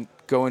I can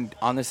go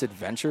on this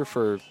adventure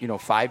for,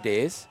 5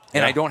 days.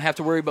 And Yeah. I don't have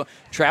to worry about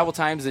travel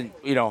times and,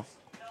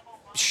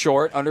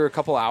 short, under a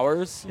couple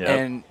hours. Yep.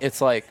 And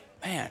it's like,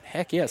 man,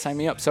 heck yeah, sign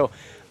me up. So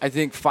I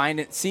think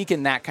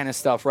seeking that kind of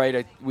stuff,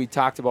 right? We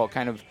talked about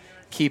kind of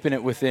keeping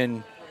it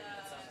within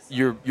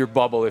your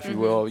bubble, if you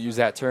will, use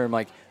that term.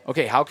 Like,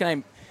 okay, how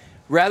can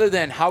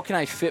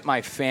I fit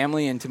my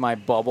family into my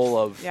bubble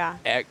of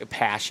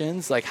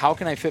passions? Like, how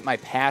can I fit my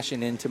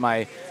passion into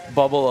my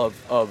bubble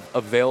of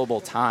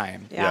available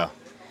time? Yeah.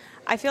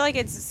 I feel like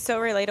it's so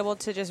relatable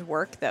to just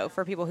work, though,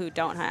 for people who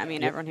don't hunt. I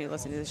mean, everyone who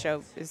listens to the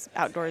show is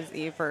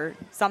outdoorsy for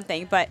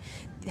something, but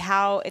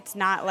how it's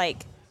not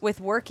like with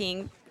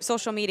working,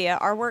 social media,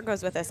 our work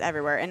goes with us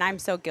everywhere. And I'm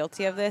so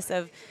guilty of this,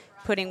 of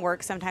putting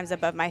work sometimes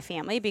above my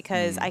family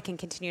because I can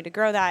continue to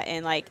grow that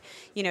and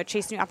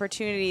chase new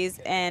opportunities.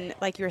 And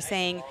like you were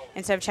saying,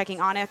 instead of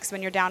checking Onyx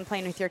when you're down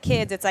playing with your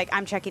kids, it's like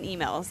I'm checking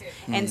emails.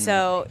 And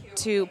so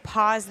to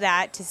pause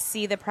that, to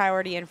see the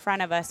priority in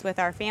front of us with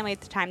our family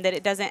at the time, that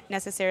it doesn't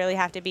necessarily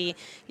have to be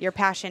your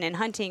passion in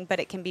hunting, but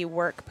it can be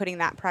work, putting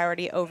that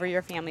priority over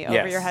your family,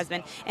 over your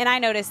husband. And I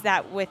noticed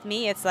that with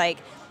me, it's like,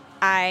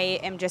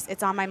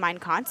 it's on my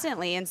mind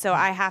constantly. And so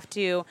I have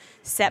to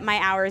set my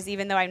hours,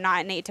 even though I'm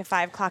not an 8 to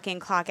 5 clock in,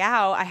 clock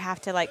out. I have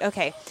to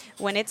okay,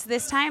 when it's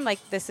this time,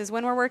 this is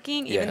when we're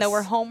working, even though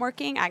we're home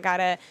working, I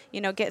gotta,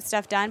 get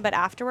stuff done. But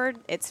afterward,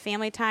 it's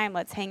family time.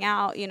 Let's hang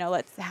out,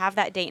 let's have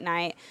that date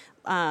night.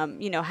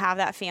 Have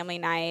that family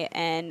night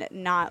and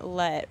not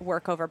let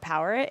work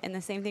overpower it. And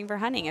the same thing for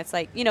hunting. It's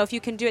like, if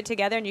you can do it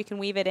together and you can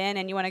weave it in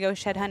and you want to go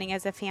shed hunting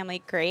as a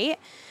family, great.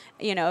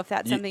 If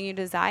that's something you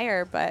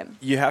desire, but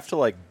you have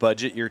to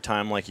budget your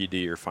time like you do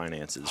your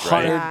finances,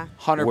 right? Yeah.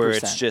 100%. Where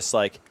it's just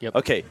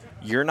okay,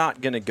 you're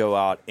not going to go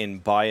out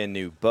and buy a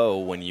new bow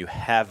when you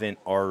haven't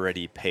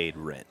already paid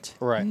rent.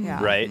 Right.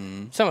 Yeah. Right?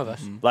 Some of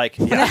us.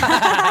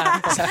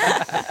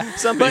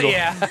 Some people,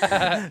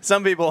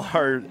 some people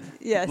are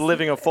Yes.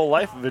 living a full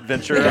life of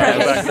adventure on the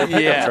back of their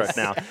pickup truck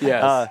now.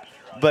 Yes.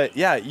 But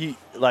yeah, you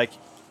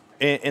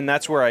and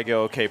that's where I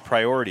go, okay,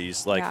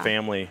 priorities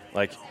family,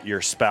 your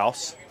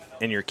spouse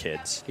and your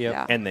kids. Yep.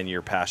 Yeah. And then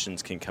your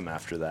passions can come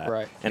after that.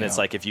 Right. And it's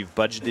if you've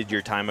budgeted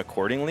your time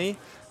accordingly,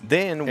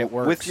 then It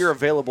works. with your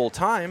available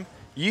time,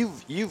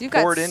 you've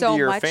got poured into so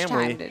your much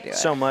family time to do it.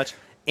 so much.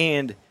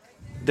 And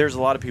there's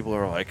a lot of people who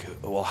are like,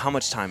 well, how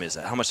much time is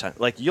that? How much time?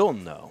 You'll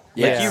know.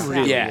 Yeah. You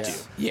really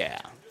Yes. do.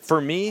 Yeah.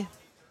 For me,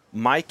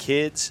 my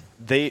kids,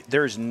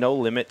 there's no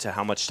limit to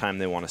how much time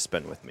they want to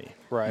spend with me.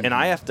 Right. And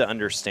I have to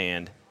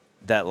understand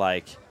that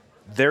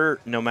they're,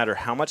 no matter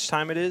how much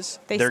time it is,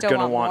 they're still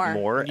going to want want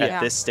more. more Yeah.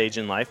 at this stage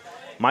in life.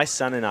 My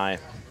son and I,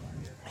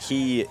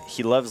 he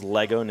loves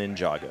Lego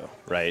Ninjago,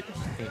 right?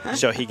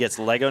 So he gets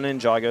Lego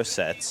Ninjago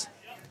sets,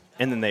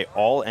 and then they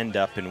all end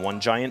up in one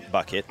giant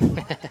bucket.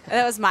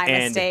 That was my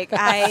And mistake.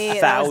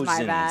 That was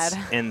my bad.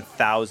 and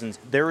thousands.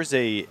 There was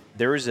a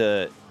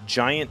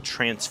giant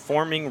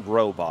transforming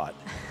robot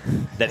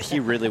that he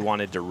really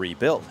wanted to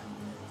rebuild.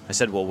 I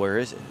said, well, where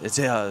is it?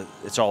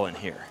 It's all in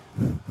here.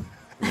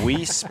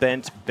 We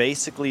spent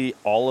basically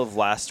all of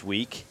last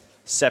week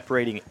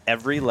separating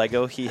every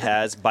Lego he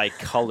has by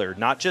color,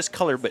 not just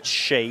color, but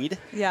shade.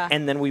 Yeah.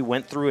 And then we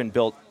went through and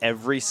built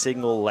every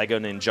single Lego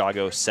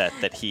Ninjago set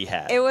that he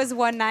had. It was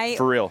one night.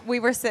 For real. We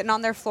were sitting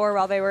on their floor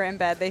while they were in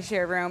bed. They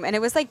share a room. And it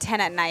was like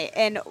 10 at night.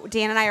 And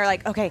Dan and I are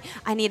like, okay,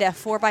 I need a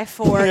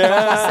 4x4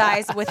 normal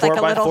size with like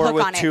a little hook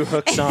with on it. 2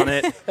 hooks on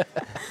it.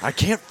 I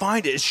can't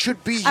find it. It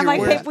should be here. I'm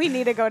like, babe, we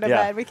need to go to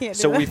bed. We can't do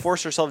So this. we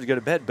forced ourselves to go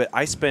to bed. But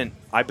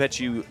I bet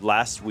you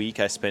last week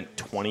I spent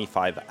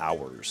 25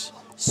 hours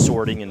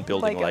sorting and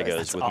building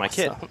Legos with my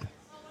kid.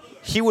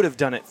 He would have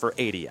done it for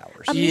 80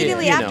 hours.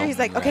 Immediately after, he's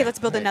like, okay, let's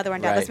build another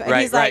one down. And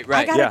he's like,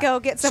 I got to go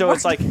get some more. So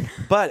it's like,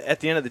 but at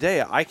the end of the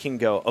day, I can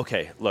go,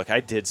 okay, look, I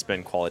did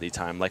spend quality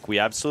time. Like, we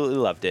absolutely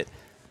loved it.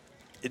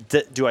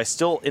 Do I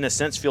still, in a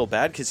sense, feel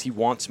bad because he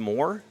wants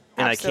more?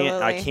 And I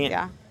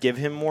can't give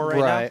him more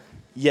right now?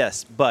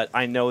 Yes, but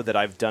I know that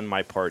I've done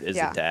my part as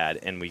a dad,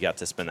 and we got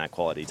to spend that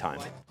quality time.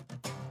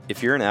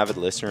 If you're an avid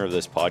listener of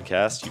this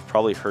podcast, you've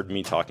probably heard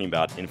me talking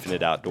about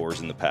Infinite Outdoors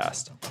in the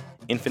past.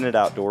 Infinite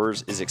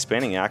Outdoors is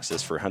expanding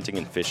access for hunting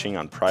and fishing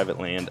on private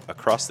land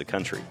across the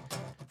country.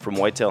 From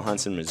whitetail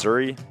hunts in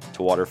Missouri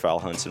to waterfowl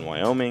hunts in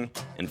Wyoming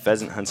and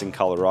pheasant hunts in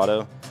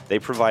Colorado, they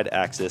provide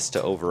access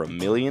to over 1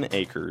 million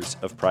acres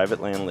of private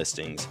land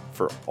listings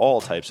for all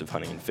types of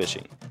hunting and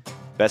fishing.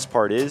 Best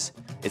part is,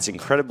 it's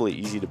incredibly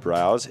easy to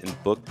browse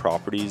and book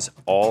properties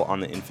all on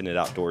the Infinite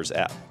Outdoors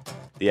app.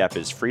 The app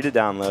is free to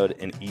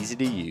download and easy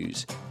to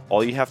use.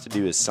 All you have to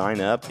do is sign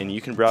up, and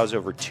you can browse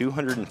over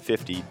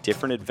 250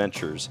 different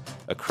adventures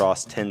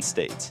across 10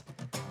 states.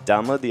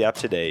 Download the app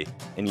today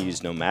and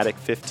use Nomadic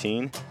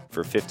 15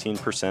 for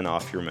 15%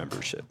 off your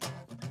membership.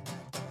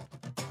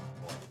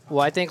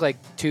 Well, I think like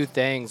 2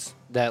 things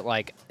that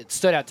like it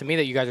stood out to me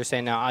that you guys are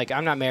saying now. Like,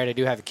 I'm not married, I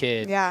do have a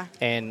kid. Yeah.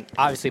 And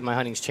obviously my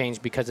hunting's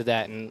changed because of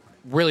that and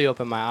really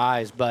opened my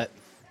eyes. But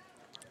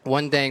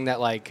one thing that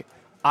like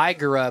I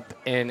grew up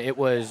and it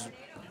was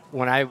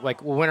when I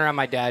like went around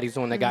my dad, he's the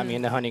one that got me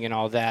into hunting and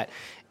all that.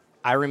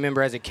 I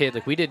remember as a kid,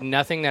 like we did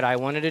nothing that I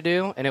wanted to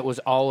do, and it was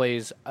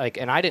always like,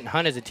 and I didn't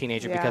hunt as a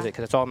teenager because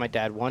it's all my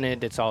dad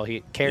wanted. It's all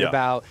he cared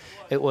about.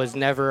 It was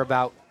never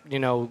about,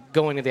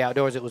 going to the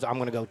outdoors. It was, I'm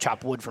going to go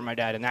chop wood for my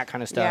dad and that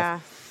kind of stuff. Yeah.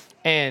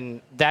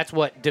 And that's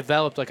what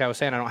developed, like I was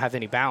saying, I don't have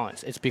any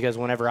balance. It's because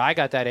whenever I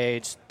got that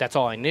age, that's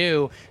all I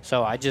knew.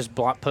 So I just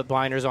put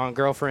blinders on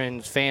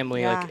girlfriends,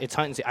 family. Yeah. Like, it's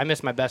hunting. I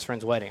missed my best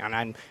friend's wedding,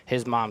 and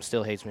his mom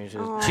still hates me.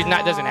 She's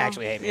not doesn't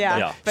actually hate me.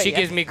 Yeah. But she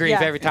gives me grief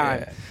every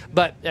time. Yeah.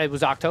 But it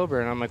was October,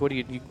 and I'm like, what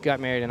you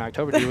got married in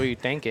October? Dude, what are you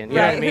thinking? You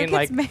know what I mean? Who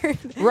gets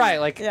married? Right.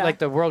 Like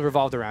the world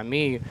revolved around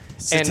me.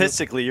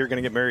 Statistically, you're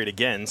going to get married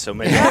again, so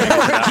maybe.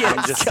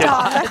 I'm just kidding.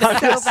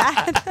 That's so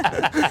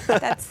bad.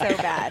 That's so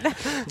bad.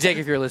 Jake,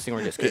 if you're listening,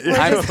 we're just kidding.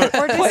 We're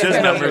just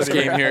Just numbers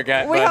game here,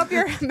 guys. We hope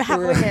you're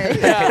happily married.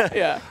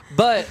 Yeah.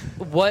 But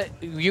what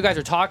you guys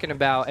are talking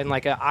about, and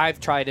like I've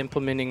tried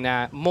implementing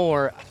that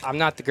more. I'm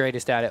not the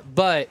greatest at it,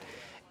 but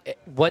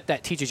what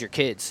that teaches your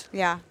kids.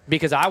 Yeah.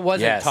 Because I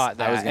wasn't taught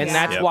that, and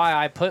that's say. why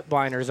I put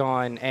blinders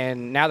on.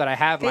 And now that I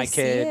have my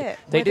kid,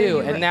 they do,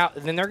 and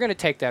then they're going to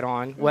take that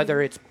on,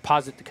 whether it's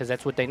positive, because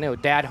that's what they know.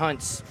 Dad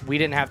hunts. We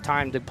didn't have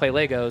time to play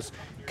Legos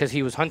because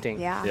he was hunting.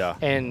 Yeah.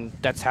 And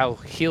that's how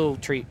he'll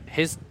treat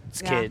his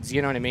kids.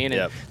 You know what I mean?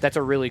 And that's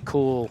a really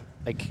cool,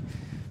 like,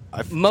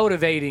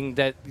 motivating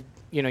that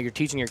you're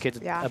teaching your kids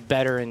a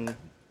better and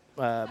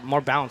more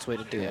balanced way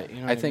to do it.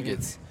 You know I think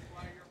it's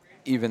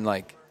even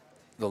like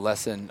the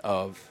lesson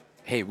of,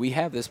 hey, we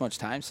have this much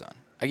time, son.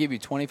 I give you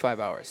 25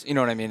 hours. You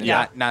know what I mean?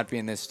 And not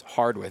being this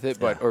hard with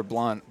it, or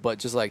blunt, but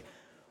just like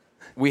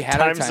we had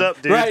Time's our time.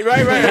 up, dude.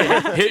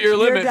 Right. Hit your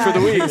limit for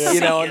the week.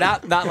 Yeah.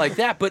 Not like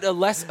that, but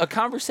a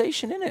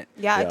conversation in it.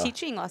 Yeah, a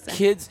teaching lesson.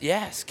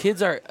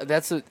 Kids are.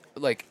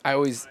 Like I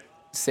always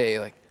say,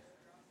 like,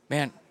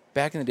 man,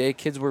 back in the day,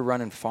 kids were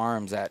running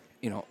farms at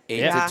 8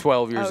 to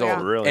 12 years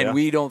old, Really, and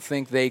we don't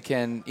think they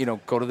can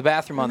go to the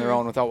bathroom on their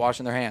own without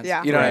washing their hands.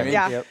 Yeah. You know what I mean?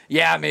 Yeah.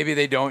 Yeah, maybe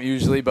they don't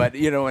usually, but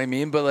you know what I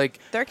mean. But like,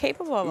 They're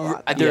capable of a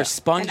lot. they're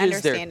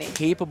sponges. They're understanding.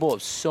 capable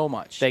of so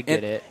much. They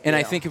get it. And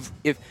I think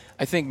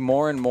I think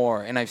more and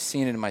more, and I've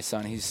seen it in my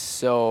son. He's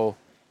so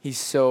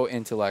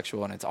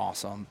intellectual, and it's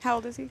awesome. How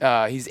old is he?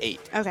 He's 8.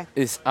 Okay.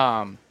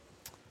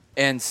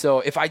 And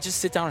so if I just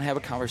sit down and have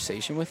a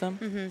conversation with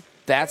him,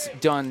 that's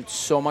done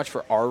so much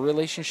for our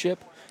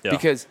relationship. Yeah.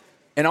 Because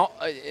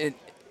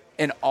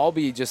I'll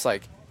be just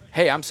like,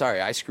 hey, I'm sorry,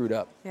 I screwed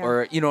up,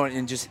 or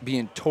and just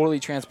being totally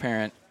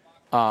transparent,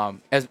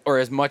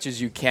 as much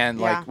as you can,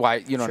 like why,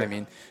 what I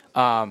mean.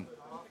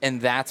 And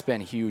that's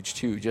been huge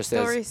too.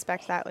 They'll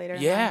respect that later.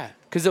 Yeah,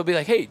 because they'll be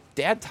like, hey,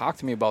 Dad talked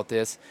to me about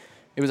this.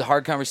 It was a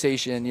hard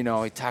conversation. He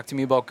talked to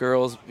me about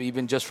girls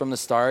even just from the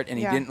start, and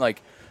he didn't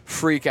like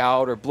freak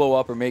out or blow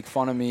up or make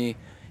fun of me.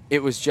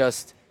 It was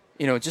just,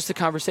 just a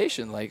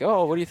conversation. Like,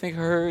 oh, what do you think of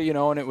her?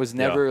 And it was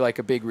never like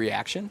a big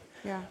reaction.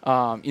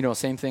 Yeah.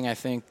 Same thing. I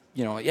think,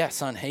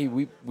 son, hey,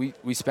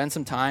 we spend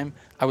some time.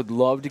 I would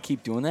love to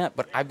keep doing that,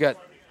 but I've got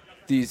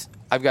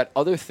I've got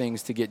other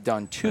things to get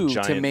done too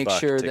to make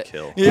sure that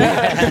kill.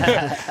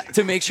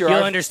 to make sure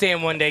you'll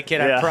understand one day,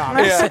 kid. I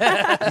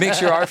promise. Make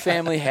sure our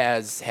family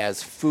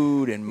has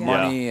food and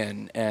money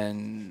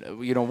and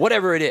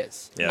whatever it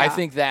is. I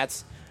think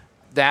that's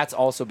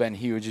also been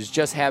huge, is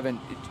just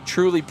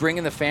truly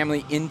bringing the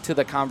family into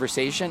the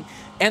conversation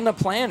and the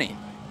planning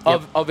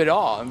of it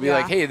all, and be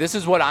like, hey, this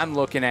is what I'm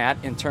looking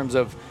at in terms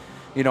of,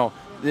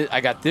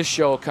 I got this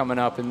show coming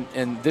up and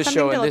this Something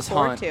show to and look this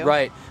forward hunt, to.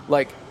 right?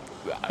 Like,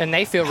 and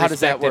they feel how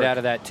does that respected work? out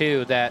of that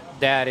too. That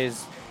Dad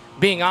is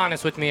being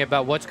honest with me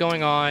about what's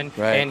going on,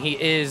 and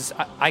he is.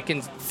 I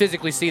can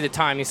physically see the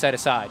time he set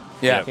aside.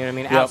 Yeah, you know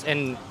what I mean.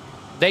 And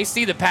they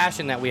see the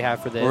passion that we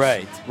have for this.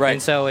 Right.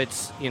 And so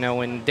it's,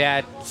 when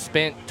Dad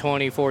spent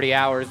 20, 40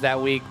 hours that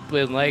week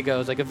building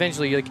Legos, like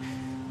eventually, like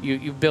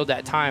you build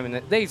that time,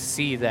 and they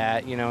see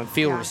that, and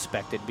feel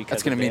respected because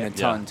that's going to mean a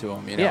ton to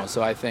them,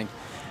 So I think.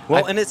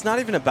 Well, and it's not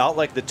even about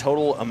like the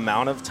total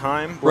amount of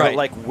time, but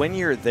like when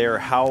you're there,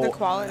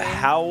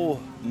 how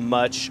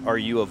much are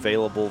you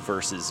available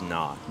versus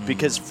not?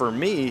 Because for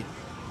me,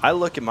 I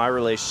look at my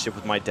relationship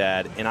with my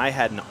dad, and I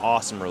had an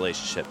awesome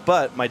relationship,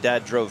 but my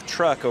dad drove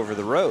truck over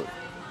the road.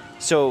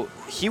 So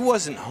he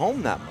wasn't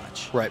home that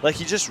much. Right. Like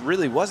he just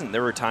really wasn't.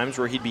 There were times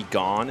where he'd be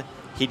gone.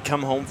 He'd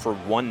come home for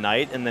one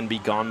night and then be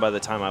gone by the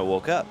time I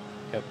woke up.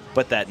 Yep.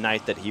 But that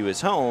night that he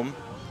was home,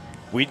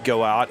 we'd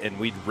go out and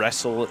we'd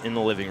wrestle in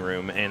the living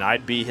room, and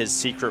I'd be his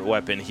secret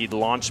weapon. He'd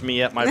launch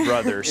me at my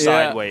brother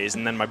sideways,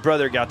 and then my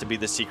brother got to be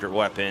the secret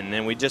weapon.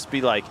 And we'd just be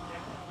like,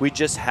 we'd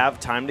just have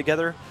time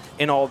together.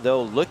 And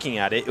although looking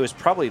at it, it was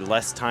probably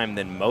less time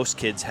than most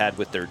kids had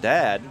with their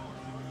dad,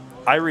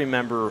 I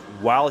remember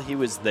while he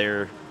was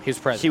there, he was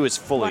present. He was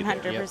fully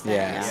 100%. there.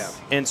 Yeah.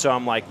 And so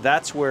I'm like,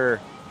 that's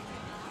where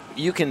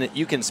you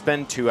can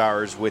spend 2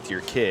 hours with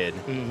your kid,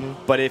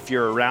 but if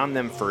you're around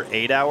them for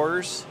 8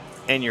 hours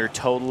and you're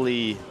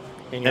totally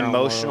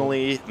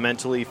emotionally,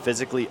 mentally,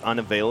 physically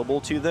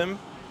unavailable to them,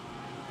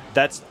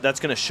 that's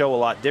going to show a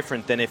lot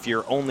different than if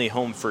you're only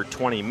home for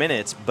 20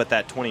 minutes, but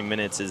that 20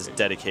 minutes is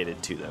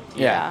dedicated to them.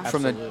 Yeah,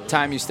 from the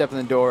time you step in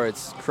the door,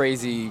 it's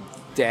crazy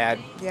dad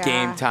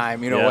game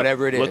time,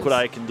 whatever it is. Look what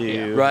I can do.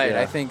 Yeah. Right.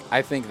 Yeah. I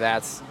think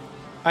that's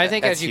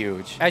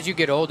huge. As you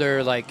get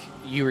older, like,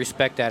 you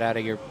respect that out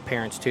of your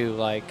parents too.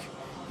 Like,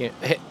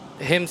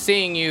 him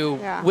seeing you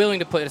willing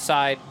to put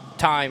aside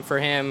time for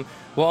him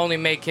will only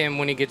make him,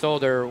 when he gets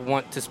older,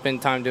 want to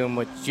spend time doing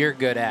what you're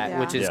good at,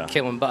 which is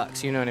killing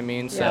bucks. You know what I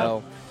mean?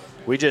 So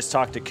we just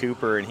talked to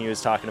Cooper, and he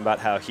was talking about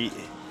how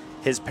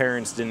his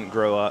parents didn't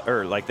grow up,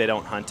 or like they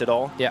don't hunt at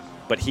all. Yeah.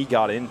 But he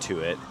got into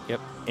it. Yep.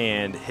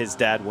 And his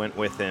dad went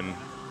with him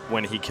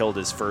when he killed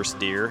his first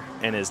deer,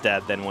 and his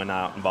dad then went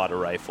out and bought a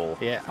rifle.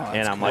 Yeah.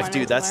 And I'm like,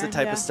 dude, that's the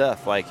type of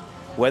stuff. Like,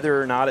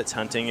 whether or not it's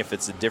hunting, if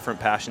it's a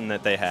different passion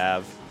that they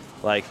have,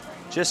 like,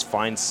 just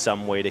find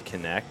some way to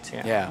connect.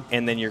 Yeah.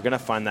 And then you're going to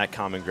find that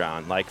common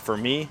ground. Like, for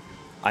me,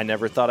 I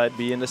never thought I'd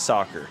be into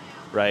soccer,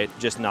 right?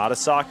 Just not a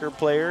soccer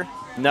player.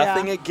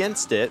 Nothing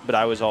against it, but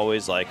I was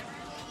always like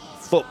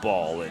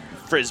football and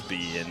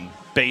frisbee and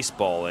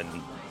baseball and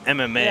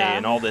MMA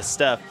and all this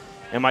stuff.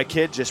 And my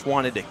kid just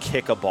wanted to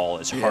kick a ball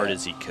as hard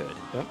as he could.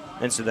 Yep.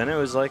 And so then it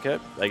was like,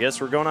 I guess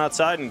we're going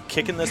outside and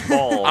kicking this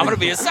ball. I'm going to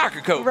be a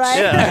soccer coach. Right?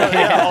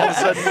 Yeah, all of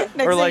a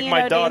sudden. Or like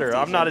my daughter.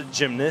 dance I'm not a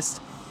gymnast.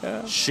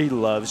 She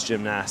loves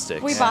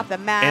gymnastics. We bought the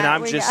mat. And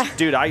I'm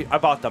dude, I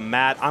bought the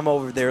mat. I'm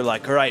over there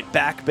like, all right,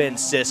 back bend,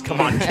 sis.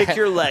 Come on, kick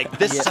your leg.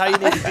 This is how you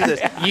need to do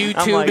this.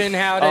 YouTubing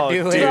how to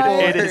do it. Dude,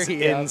 Right. it is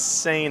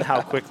insane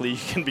how quickly you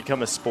can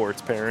become a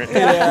sports parent.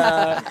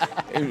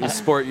 A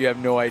sport you have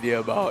no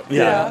idea about.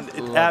 Yeah.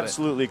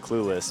 Absolutely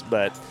clueless.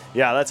 But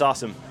yeah, that's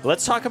awesome.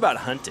 Let's talk about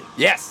hunting.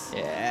 Yes.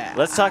 Yeah.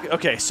 Let's talk.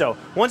 Okay, so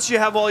once you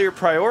have all your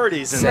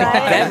priorities in line,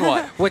 then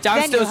what? Which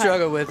I'm Then still you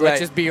struggling with. Let's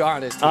just be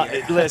honest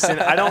here. listen,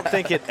 I don't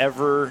think it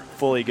ever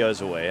fully goes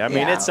away. I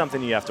mean, it's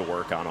something you have to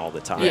work on all the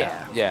time.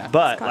 Yeah.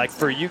 But like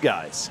for you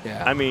guys,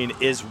 I mean,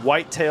 is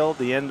whitetail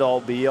the end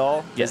all be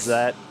all? Yes. Is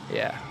that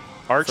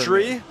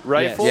archery,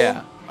 rifle?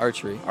 Yeah.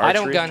 Archery. I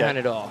don't gun hunt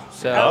at all.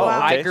 So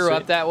I grew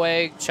up that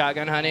way,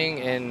 shotgun hunting,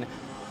 and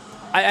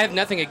I have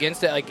nothing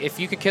against it. Like, if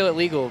you could kill it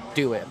legal,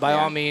 do it. By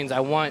all means,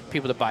 I want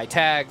people to buy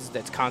tags.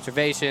 That's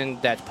conservation.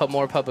 That's put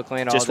more public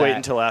land. Just all wait that.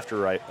 until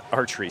after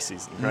archery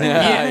season, right?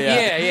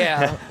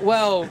 Yeah.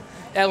 Well,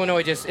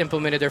 Illinois just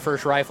implemented their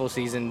first rifle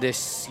season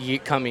this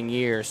coming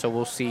year, so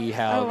we'll see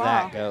how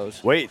that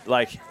goes. Wait,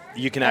 like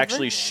you can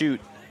actually shoot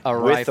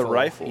with the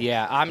rifle?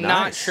 Yeah, I'm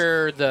not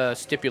sure the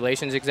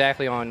stipulations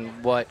exactly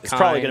on what. It's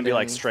probably going to be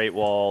like straight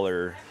wall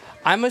or.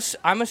 I'm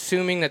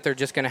assuming that they're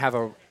just going to have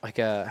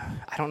I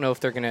don't know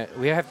if they're going to.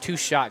 We have 2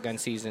 shotgun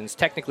seasons,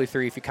 technically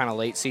 3 if you kind of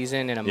late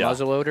season and a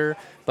muzzleloader.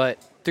 But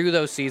through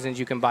those seasons,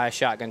 you can buy a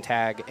shotgun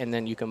tag and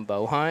then you can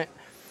bow hunt.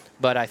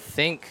 But I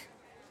think,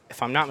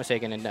 if I'm not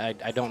mistaken, and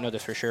I don't know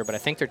this for sure, but I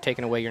think they're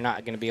taking away. You're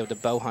not going to be able to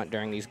bow hunt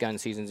during these gun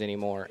seasons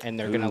anymore, and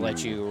they're going to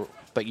let you.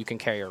 But you can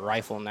carry a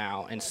rifle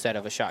now instead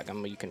of a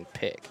shotgun. But you can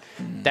pick.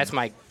 That's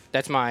my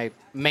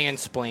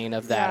mansplain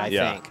of that. I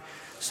think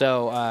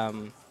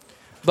so.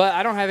 But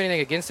I don't have anything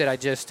against it.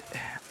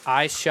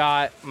 I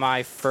shot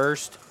my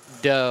first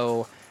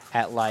doe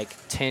at like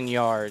 10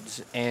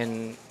 yards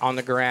and on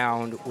the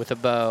ground with a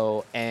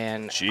bow,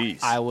 and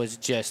Jeez. I was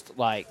just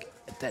like,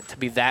 that to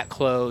be that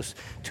close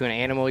to an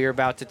animal you're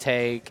about to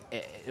take,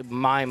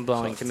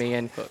 mind-blowing to me.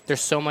 And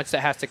there's so much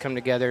that has to come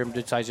together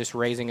besides just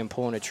raising and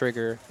pulling a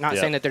trigger. Not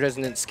saying that there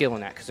isn't skill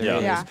in that, because there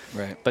is.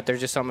 Right. But there's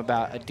just something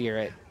about a deer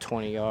at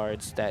 20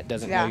 yards that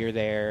doesn't know you're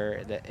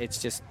there. That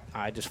it's just,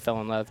 I just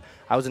fell in love.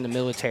 I was in the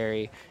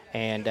military,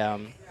 and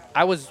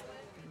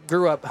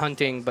grew up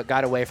hunting, but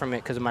got away from it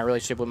because of my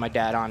relationship with my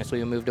dad. Honestly,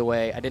 we moved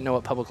away. I didn't know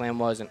what public land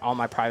was, and all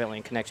my private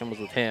land connection was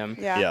with him.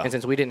 Yeah. And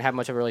since we didn't have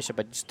much of a relationship,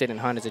 I just didn't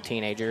hunt as a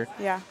teenager.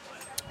 Yeah.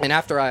 And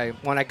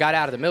when I got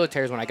out of the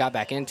military is when I got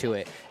back into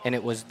it, and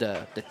it was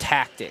the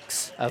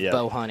tactics of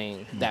bow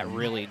hunting that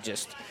really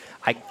just,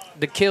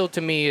 the kill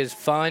to me is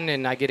fun,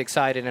 and I get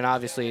excited, and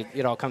obviously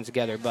it all comes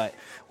together. But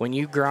when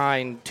you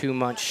grind 2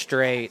 months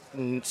straight,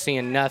 and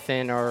seeing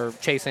nothing, or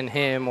chasing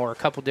him, or a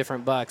couple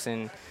different bucks,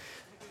 and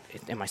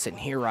am I sitting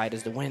here right?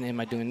 Is the wind? Am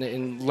I doing it?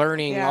 And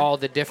learning all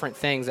the different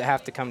things that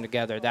have to come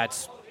together.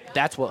 That's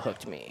what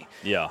hooked me.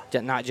 Yeah.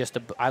 Not just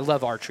I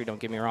love archery. Don't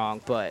get me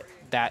wrong, but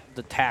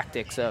the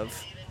tactics of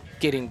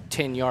getting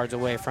 10 yards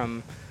away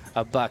from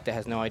a buck that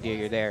has no idea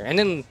you're there, and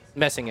then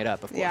messing it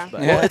up, of course. Yeah.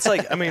 But. Well, it's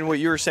like, I mean, what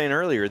you were saying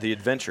earlier, the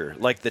adventure,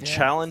 like the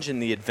challenge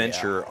and the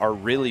adventure are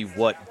really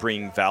what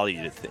bring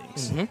value to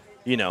things. Mm-hmm.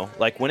 You know,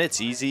 like when it's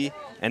easy,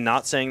 and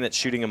not saying that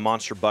shooting a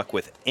monster buck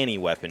with any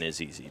weapon is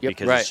easy,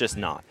 because it's just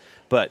not.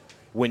 But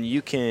when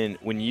you can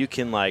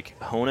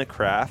like hone a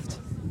craft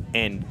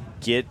and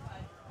get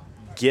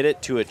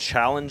it to a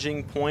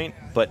challenging point,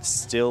 but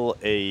still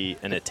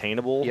an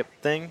attainable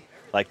thing,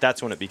 like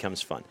that's when it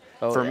becomes fun.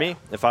 For me,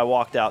 if I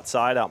walked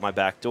outside out my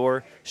back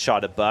door,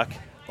 shot a buck,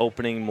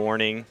 opening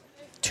morning,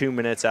 2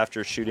 minutes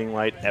after shooting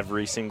light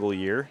every single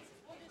year.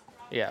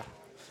 Yeah.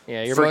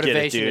 Yeah, your Forget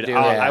motivation it, dude. to do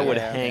I would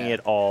hang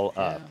it all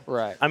up.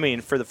 Right. I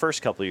mean, for the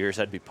first couple of years,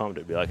 I'd be pumped.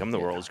 I'd be like, I'm the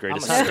world's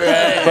greatest I'm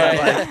hunter.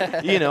 But,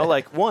 like, you know,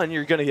 like, one,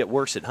 you're going to get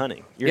worse at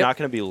hunting. You're not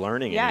going to be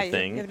learning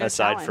anything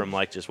aside from,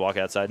 like, just walk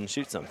outside and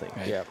shoot something.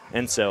 Yeah.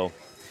 And so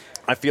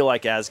I feel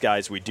like as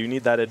guys, we do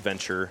need that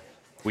adventure.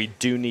 We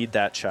do need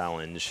that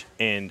challenge.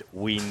 And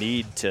we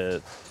need to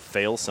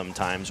fail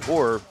sometimes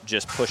or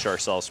just push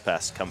ourselves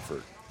past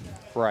comfort.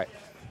 Right.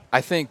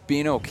 I think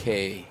being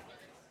okay,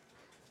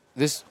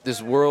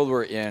 this world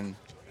we're in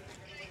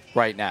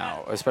right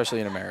now,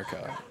 especially in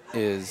America,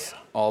 is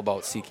all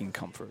about seeking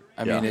comfort.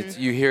 I mean, it's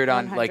you hear it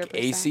on 100%. like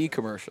AC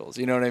commercials.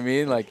 You know what I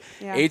mean? Like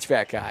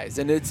HVAC guys,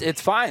 and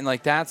it's fine.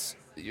 Like that's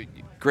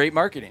great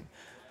marketing.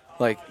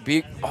 Like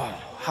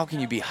how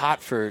can you be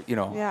hot for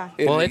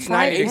Well, it's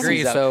 90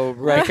 degrees, so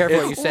be careful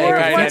what you say.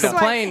 If you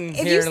complain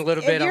here in a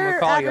little bit, I'm gonna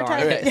call you on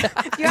it.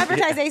 If you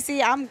advertise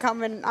AC, I'm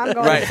coming. I'm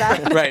going to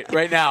that.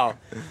 right now.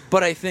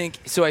 But I think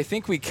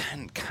we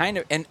can kind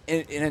of, and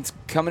it's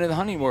coming to the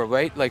hunting world,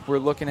 right? Like we're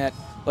looking at,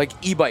 like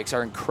e-bikes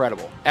are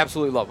incredible.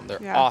 Absolutely love them.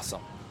 They're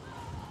awesome.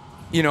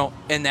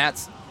 And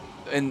that's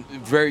a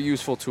very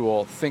useful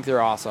tool. Think they're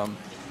awesome.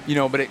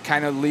 But it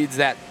kind of leads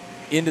that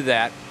into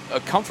that a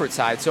comfort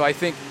side. So I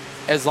think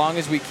as long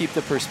as we keep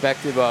the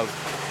perspective of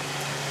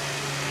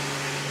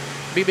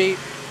beep beep,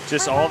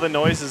 just all the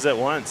noises at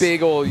once.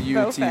 Big old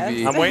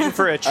UTV. I'm waiting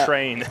for a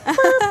train.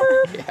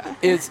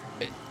 Is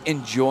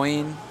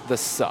enjoying the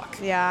suck.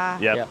 Yeah.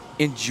 Yep.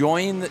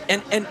 Enjoying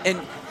and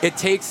it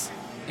takes,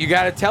 you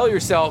got to tell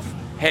yourself,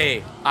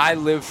 hey, I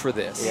live for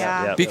this.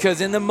 Yeah. Yep.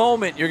 Because in the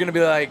moment you're going to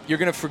be like, you're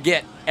going to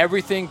forget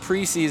everything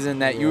preseason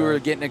that you were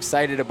getting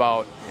excited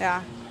about.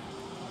 Yeah.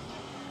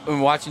 And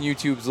watching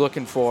YouTube's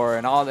looking for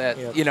and all that,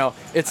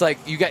 it's like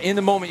in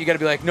the moment you got to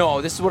be like,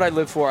 no, this is what I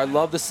live for. I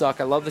love the suck.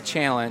 I love the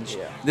challenge.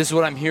 Yeah. This is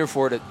what I'm here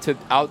for, to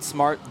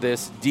outsmart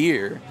this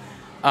deer.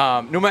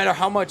 No matter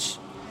how much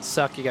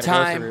suck you got to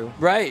go through.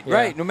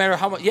 Right. No matter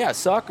how much,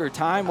 suck or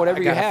time, whatever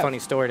you have. I got a funny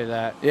story to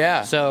that.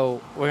 Yeah.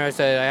 So when I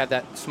said I had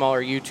that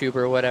smaller YouTuber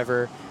or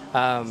whatever,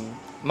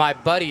 my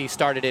buddy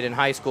started it in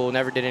high school,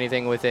 never did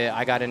anything with it.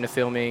 I got into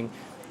filming.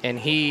 And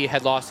he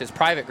had lost his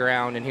private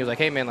ground, and he was like,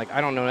 hey, man, like,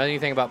 I don't know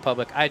anything about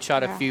public. I had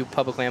shot a few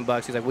public land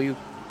bucks. He's like, well, you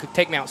could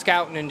take me out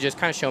scouting and just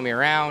kind of show me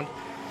around.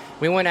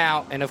 We went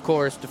out, and, of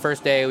course, the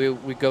first day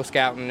we go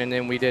scouting, and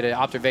then we did an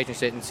observation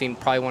sit and seen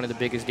probably one of the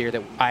biggest deer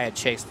that I had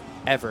chased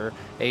ever.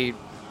 He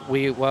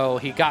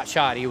got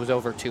shot. He was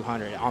over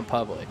 200 on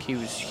public. He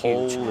was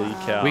huge. Holy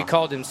cow. We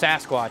called him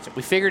Sasquatch.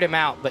 We figured him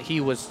out, but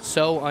he was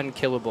so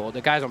unkillable. The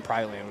guys on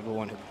private land were the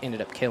one who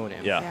ended up killing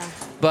him. Yeah.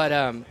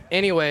 But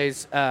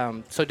anyways,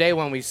 so day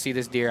one we see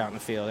this deer out in the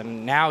field,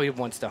 and now he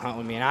wants to hunt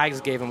with me, and I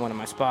just gave him one of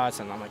my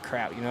spots, and I'm like,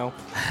 crap,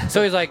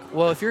 So he's like,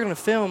 well, if you're going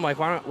to film, like,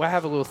 why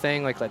have a little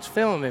thing, like, let's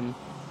film him.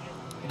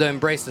 The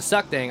embrace the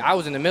suck thing, I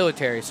was in the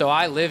military, so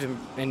I live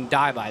and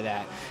die by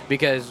that.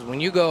 Because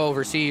when you go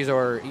overseas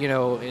or,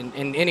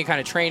 in any kind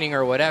of training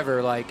or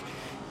whatever, like,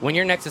 when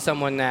you're next to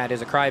someone that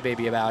is a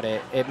crybaby about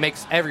it, it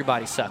makes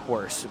everybody suck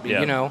worse,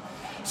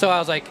 So I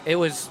was like, it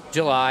was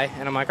July,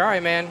 and I'm like, all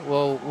right, man,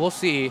 well, we'll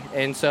see.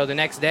 And so the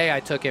next day I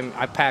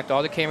packed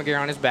all the camera gear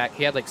on his back.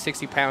 He had like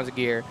 60 pounds of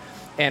gear.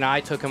 and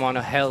I took him on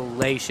a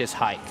hellacious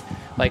hike.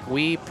 Like,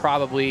 we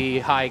probably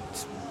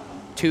hiked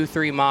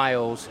 2-3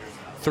 miles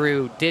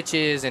through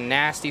ditches and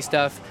nasty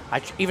stuff.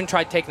 I even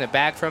tried taking the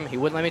bag from him. He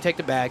wouldn't let me take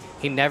the bag.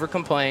 He never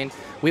complained.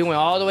 We went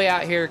all the way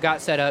out here,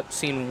 got set up,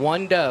 seen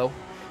one doe.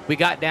 We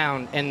got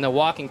down, and the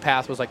walking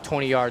path was like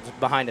 20 yards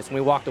behind us, and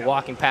we walked the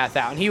walking path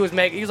out. And he was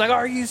like,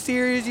 "Are you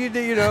serious? You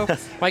know?"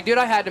 Like, dude,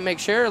 I had to make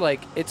sure, like,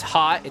 it's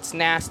hot, it's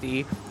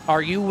nasty.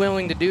 Are you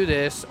willing to do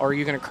this, or are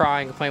you going to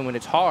cry and complain when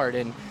it's hard?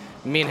 And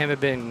me and him have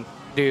been,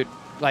 dude,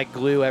 like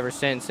glue ever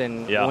since.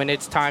 And when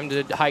it's time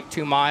to hike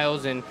 2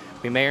 miles, and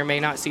we may or may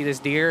not see this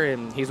deer,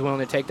 and he's willing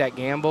to take that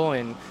gamble,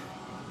 and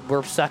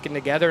we're sucking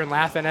together and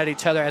laughing at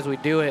each other as we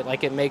do it,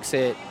 like, it makes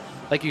it,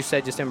 like you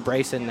said, just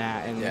embracing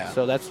that. And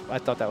so I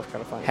thought that was kind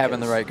of funny. Having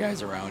the right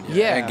guys around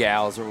you. And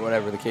gals, or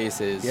whatever the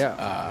case is,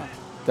 that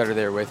are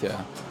there with you.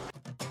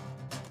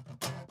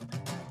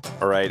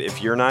 All right,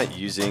 if you're not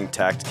using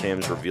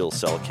Tactacam's reveal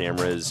cell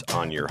cameras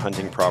on your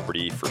hunting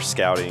property for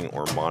scouting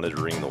or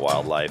monitoring the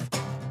wildlife,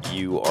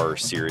 you are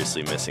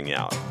seriously missing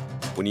out.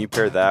 When you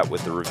pair that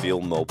with the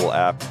Reveal mobile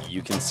app,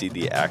 you can see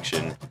the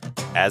action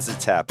as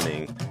it's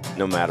happening,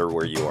 no matter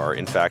where you are.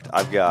 In fact,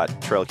 I've got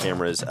trail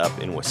cameras up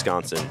in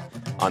Wisconsin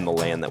on the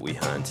land that we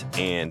hunt,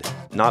 and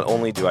not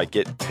only do I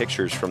get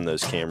pictures from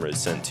those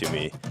cameras sent to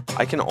me,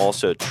 I can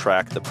also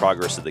track the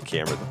progress of the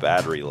camera, the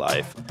battery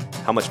life,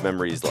 how much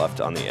memory is left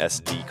on the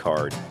SD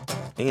card,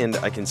 and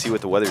I can see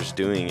what the weather's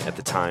doing at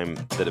the time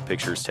that a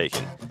picture is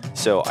taken.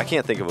 So I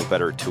can't think of a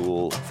better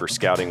tool for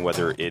scouting,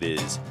 whether it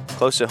is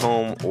close to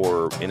home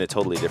or in a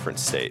totally different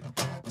state.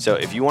 So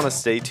if you want to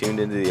stay tuned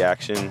into the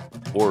action,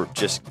 or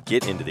just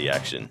get into the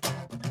action,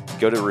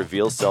 go to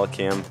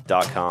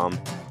revealcellcam.com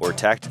or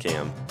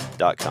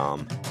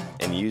tactacam.com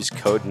and use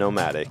code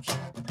Nomadic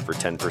for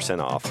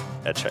 10% off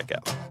at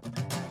checkout.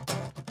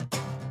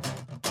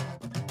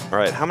 All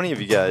right, how many of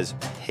you guys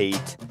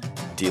hate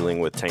dealing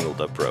with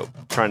tangled up rope?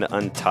 Trying to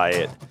untie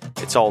it,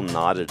 it's all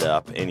knotted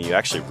up, and you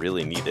actually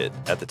really need it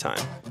at the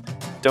time.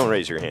 Don't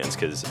raise your hands,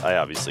 because I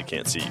obviously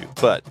can't see you,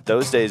 but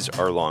those days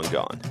are long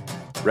gone.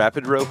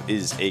 Rapid Rope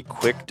is a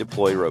quick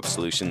deploy rope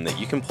solution that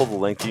you can pull the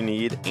length you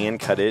need and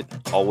cut it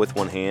all with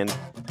one hand.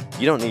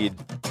 You don't need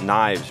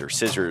knives or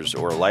scissors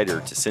or a lighter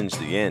to singe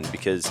the end,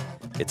 because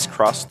it's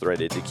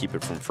cross-threaded to keep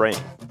it from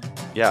fraying.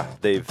 Yeah,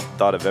 they've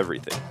thought of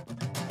everything.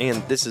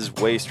 And this is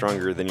way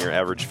stronger than your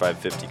average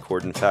 550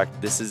 cord. In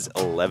fact, this is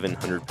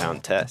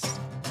 1,100-pound test.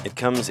 It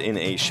comes in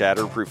a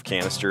shatterproof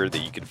canister that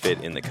you can fit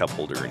in the cup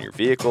holder in your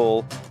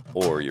vehicle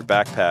or your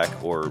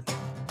backpack, or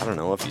I don't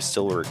know, if you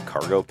still wear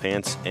cargo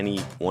pants,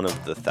 any one of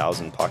the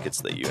 1,000 pockets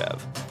that you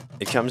have.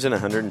 It comes in a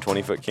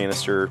 120-foot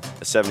canister,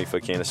 a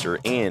 70-foot canister,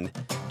 and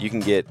you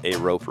can get a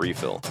rope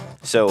refill.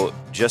 So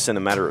just in a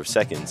matter of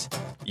seconds,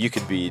 you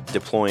could be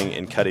deploying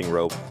and cutting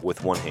rope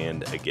with one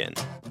hand again.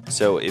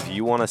 So if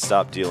you want to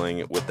stop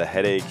dealing with the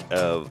headache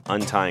of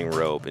untying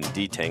rope and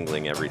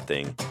detangling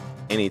everything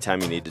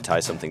anytime you need to tie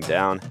something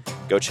down,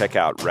 go check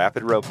out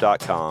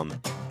rapidrope.com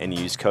and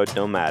use code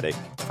Nomadic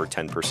for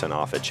 10%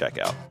 off at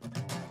checkout.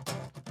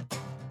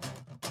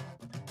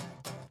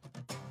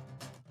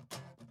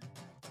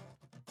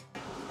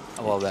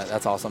 I love that.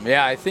 That's awesome.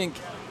 Yeah, I think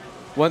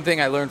one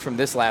thing I learned from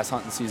this last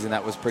hunting season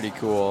that was pretty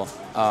cool,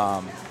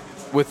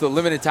 with the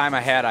limited time I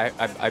had,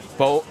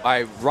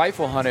 I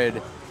rifle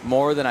hunted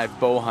more than I've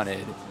bow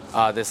hunted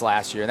this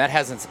last year, and that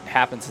hasn't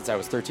happened since I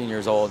was 13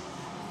 years old.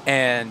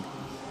 And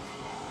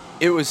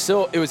it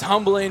was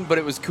humbling, but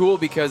it was cool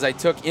because I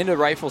took into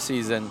rifle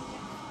season.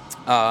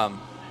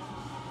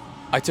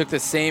 I took the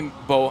same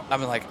bow.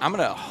 I'm like, I'm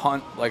gonna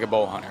hunt like a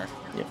bow hunter.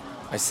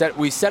 Yeah.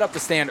 We set up the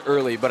stand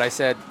early, but I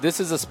said this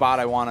is a spot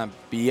I want to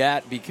be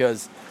at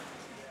because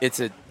it's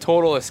a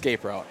total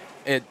escape route.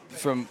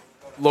 From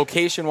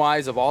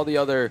location-wise of all the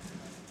other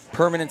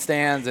permanent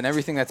stands and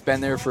everything that's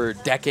been there for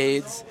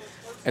decades,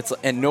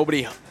 and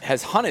nobody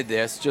has hunted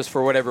this just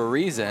for whatever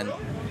reason,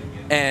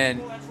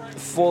 and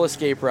full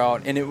escape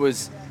route. And it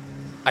was,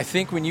 I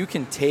think, when you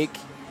can take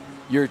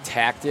your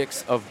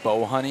tactics of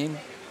bow hunting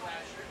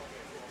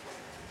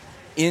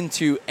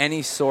into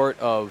any sort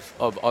of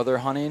other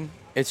hunting,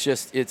 it's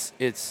just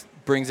it's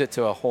brings it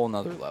to a whole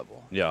nother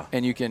level. Yeah.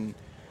 And you can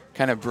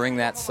kind of bring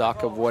that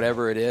suck of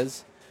whatever it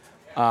is.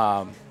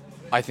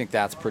 I think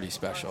that's pretty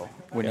special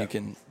when you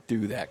can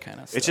do that kind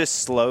of stuff. It just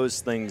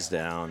slows things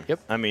down. Yep.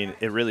 I mean,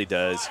 it really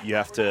does. You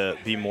have to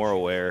be more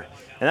aware.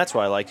 And that's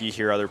why, like, you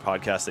hear other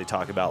podcasts, they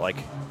talk about, like,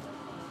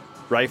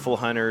 rifle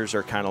hunters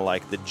are kind of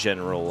like the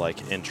general,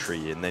 like,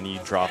 entry, and then you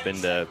drop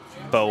into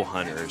bow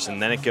hunters,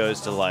 and then it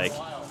goes to, like,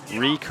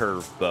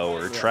 recurve bow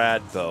or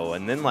trad bow,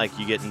 and then, like,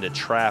 you get into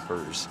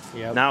trappers.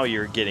 Yep. Now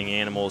you're getting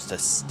animals to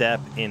step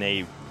in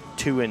a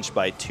 2-inch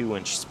by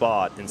 2-inch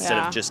spot instead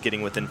of just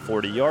getting within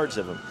 40 yards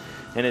of them.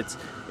 And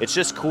it's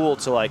just cool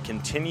to, like,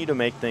 continue to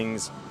make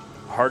things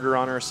harder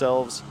on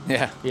ourselves.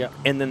 Yeah.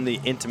 And then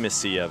the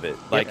intimacy of it.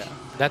 Like,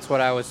 that's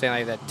what I was saying,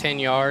 like that 10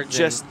 yards.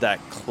 Just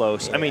that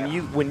close. Yeah. I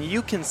mean, when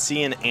you can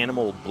see an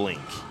animal blink.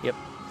 Yep.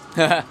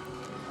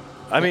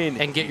 I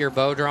mean, and get your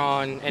bow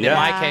drawn. And in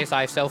my case,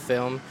 I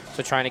self-film,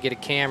 so trying to get a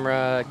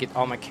camera, get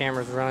all my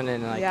cameras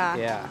running,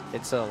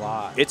 it's a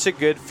lot. It's a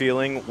good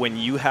feeling when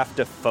you have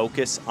to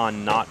focus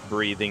on not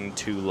breathing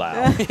too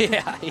loud.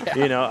 Yeah.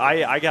 You know,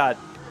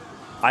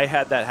 I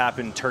had that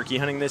happen turkey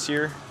hunting this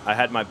year. I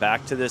had my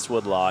back to this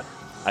woodlot.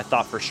 I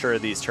thought for sure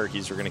these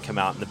turkeys were going to come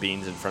out in the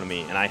beans in front of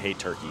me, and I hate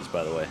turkeys,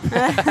 by the way.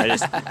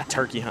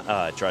 Turkey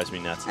it drives me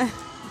nuts.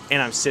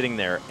 And I'm sitting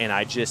there, and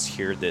I just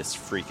hear this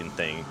freaking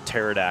thing,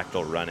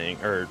 pterodactyl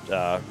running, or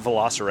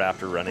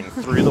velociraptor running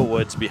through the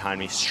woods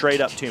behind me,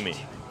 straight up to me.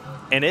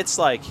 And it's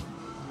like,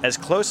 as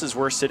close as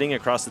we're sitting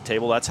across the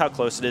table, that's how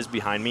close it is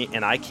behind me,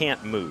 and I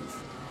can't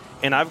move.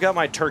 And I've got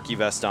my turkey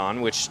vest on,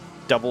 which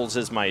doubles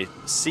as my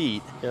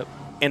seat. Yep.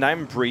 And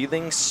I'm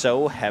breathing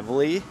so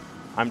heavily.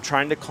 I'm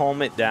trying to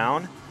calm it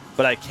down,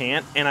 but I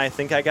can't. And I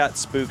think I got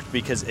spooked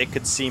because it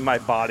could see my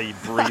body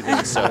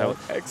breathing so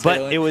heavily.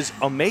 But it was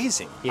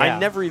amazing. Yeah. I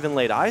never even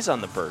laid eyes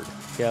on the bird.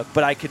 Yep.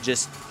 But I could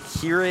just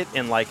hear it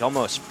and like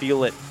almost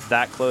feel it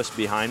that close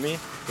behind me.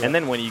 Yep. And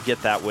then when you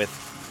get that with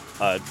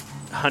a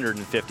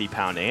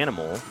 150-pound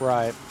animal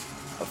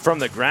from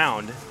the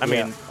ground, I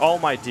mean, all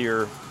my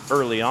deer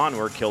early on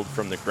were killed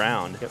from the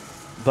ground. Yep.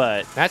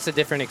 But that's a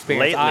different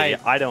experience.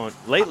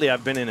 Lately,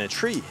 I've been in a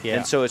tree,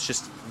 and so it's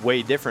just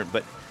way different.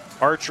 But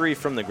archery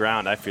from the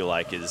ground, I feel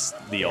like, is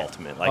the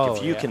ultimate. Like,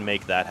 if you can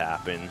make that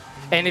happen.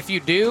 And if you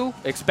do,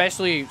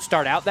 especially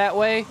start out that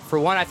way, for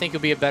one, I think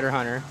you'll be a better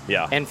hunter.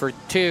 Yeah. And for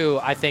two,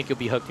 I think you'll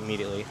be hooked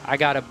immediately. I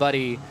got a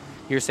buddy,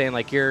 you're saying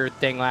like your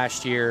thing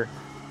last year.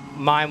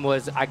 Mine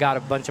was I got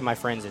a bunch of my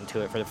friends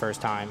into it for the first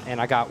time. And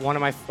I got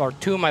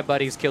two of my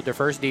buddies killed their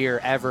first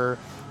deer ever.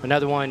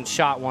 Another one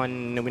shot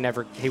one,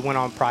 and he went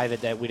on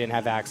private that we didn't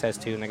have access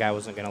to, and the guy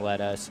wasn't going to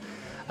let us.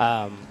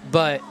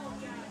 But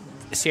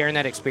sharing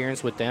that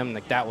experience with them,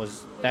 like that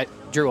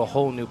drew a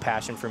whole new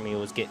passion for me. It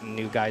was getting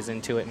new guys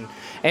into it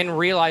and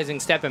realizing,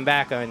 stepping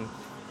back on,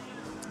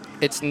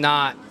 it's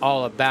not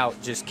all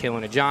about just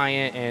killing a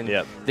giant. And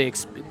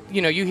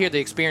you hear the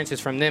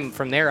experiences from them,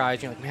 from their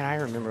eyes. You're like, man, I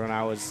remember when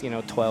I was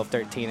 12,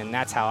 13, and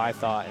that's how I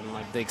thought. And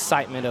like the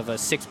excitement of a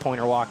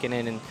 6-pointer walking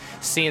in and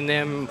seeing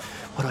them,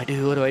 what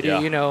do I do?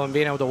 And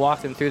being able to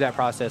walk them through that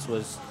process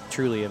was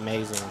truly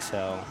amazing.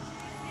 So.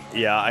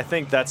 Yeah, I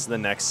think that's the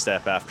next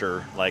step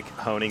after like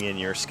honing in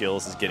your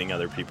skills is getting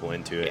other people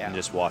into it and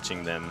just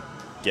watching them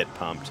get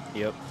pumped.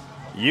 Yep.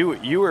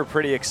 You were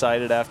pretty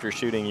excited after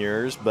shooting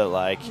yours, but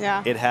like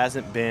it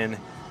hasn't been.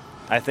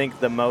 I think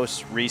the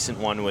most recent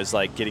one was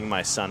like getting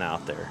my son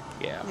out there.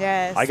 Yeah.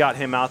 Yes. I got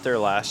him out there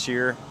last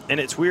year, and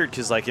it's weird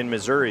because like in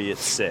Missouri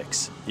it's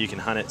 6. You can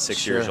hunt at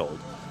 6 years old.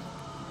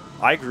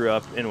 I grew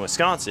up in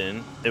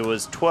Wisconsin. It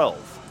was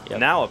 12. Yep.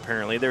 Now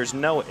apparently there's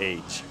no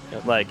age.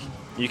 Yep. Like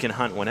you can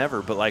hunt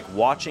whenever, but like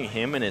watching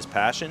him and his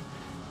passion.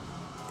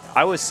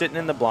 I was sitting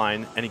in the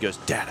blind, and he goes,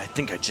 "Dad, I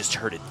think I just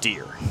heard a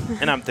deer."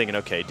 And I'm thinking,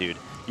 okay, dude,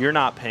 you're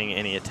not paying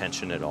any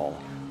attention at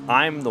all.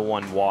 I'm the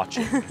one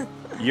watching.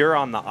 You're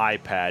on the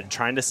iPad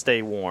trying to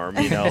stay warm,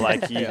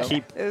 like you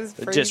keep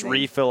just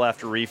refill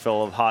after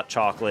refill of hot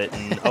chocolate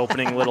and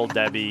opening Little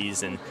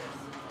Debbie's and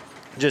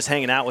just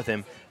hanging out with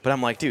him. But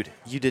I'm like, dude,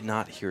 you did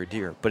not hear a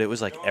deer. But it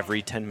was like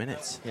every 10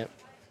 minutes. Yep.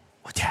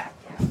 Well, Dad,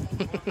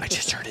 I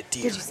just heard a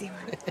deer. Did you see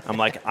one? I'm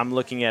like, I'm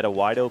looking at a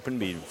wide open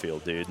bean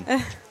field, dude.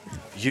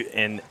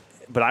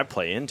 But I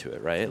play into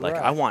it, right? Like,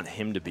 I want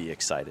him to be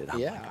excited. I'm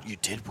like, you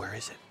did? Where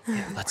is it?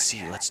 Yeah, let's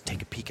see. Let's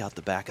take a peek out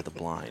the back of the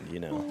blind,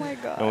 Oh, my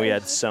God. And we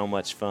had so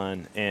much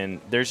fun.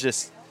 And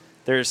there's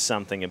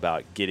something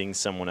about getting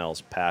someone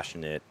else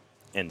passionate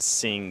and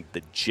seeing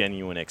the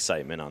genuine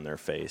excitement on their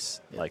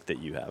face, like that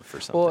you have for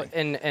something.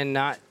 Well, and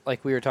not,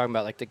 like we were talking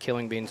about, like the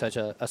killing being such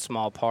a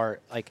small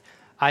part. Like,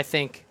 I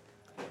think...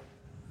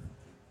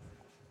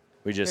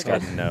 We just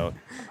got a note.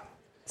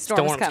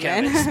 Storm's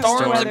coming.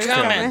 Storms are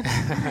coming.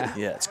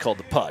 Yeah, it's called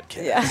the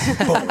podcast.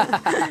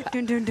 Yeah.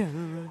 Dun, dun,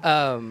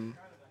 dun.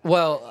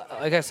 Well,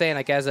 like I was saying,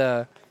 like like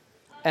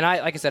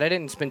I said, I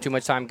didn't spend too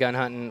much time gun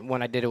hunting.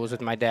 When I did, it was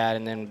with my dad,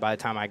 and then by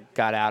the time I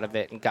got out of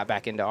it and got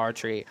back into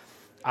archery,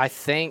 I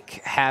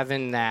think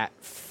having that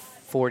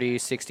 40,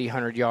 60,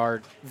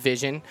 100-yard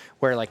vision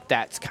where, like,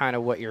 that's kind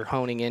of what you're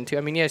honing into.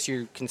 I mean, yes,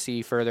 you can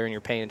see further and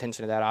you're paying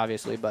attention to that,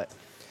 obviously, but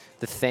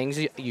the things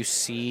you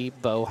see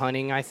bow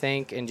hunting, I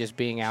think, and just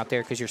being out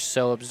there because you're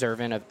so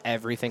observant of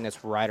everything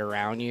that's right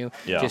around you,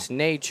 just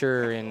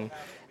nature and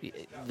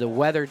the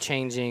weather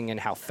changing and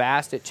how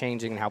fast it's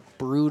changing and how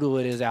brutal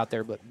it is out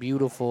there, but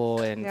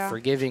beautiful and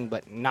forgiving,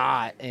 but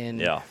not.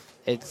 And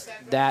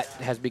that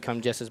has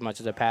become just as much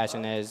as a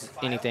passion as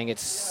anything.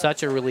 It's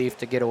such a relief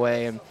to get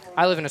away. And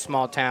I live in a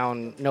small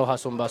town, no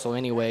hustle and bustle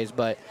anyways,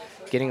 but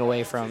getting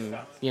away from,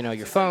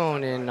 your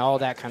phone and all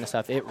that kind of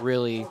stuff, it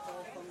really,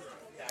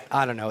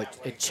 I don't know,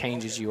 it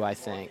changes you, I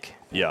think.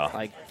 Yeah.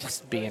 Like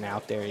just being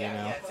out there,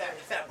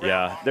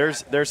 Yeah,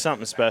 there's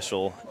something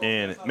special.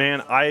 And,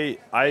 man, I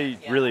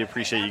really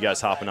appreciate you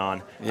guys hopping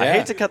on. Yeah. I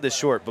hate to cut this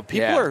short, but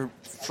people are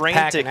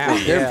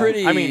frantically. They're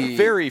pretty.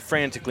 Very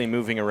frantically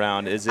moving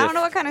around as if. I don't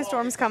know what kind of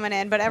storm's coming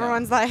in, but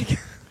everyone's like.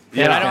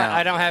 Yeah,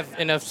 I don't have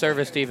enough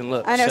service to even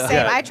look. I know, so.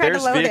 same. I tried to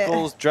load it. There's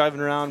vehicles driving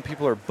around.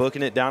 People are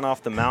booking it down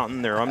off the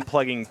mountain. They're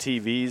unplugging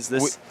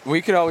TVs.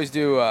 We could always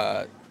do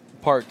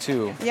part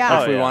 2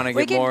 Yeah. if we want to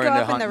get more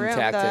into hunting room,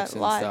 tactics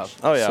and stuff.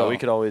 Oh yeah, so we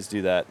could always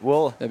do that.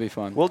 That'd be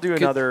fun. We'll do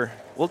another.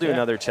 We'll do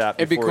another chat.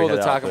 It'd be cool to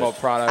talk about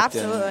product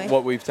Absolutely. and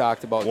what we've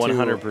talked about.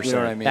 100%. You know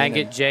what I mean? And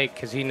get Jake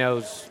because he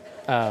knows,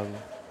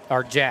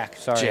 or Jack.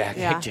 Sorry, Jack.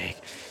 Yeah. Jake.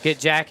 Get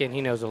Jack and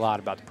he knows a lot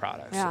about the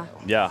product. Yeah.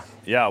 So.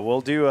 Yeah.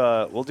 We'll do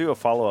a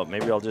follow up.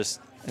 Maybe I'll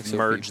just XOP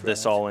merge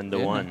this all into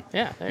one.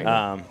 Yeah. There you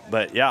go.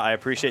 But yeah, I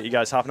appreciate you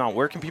guys hopping on.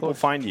 Where can people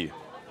find you?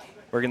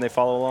 Where can they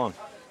follow along?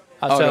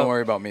 Don't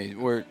worry about me.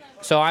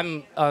 So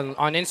I'm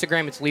on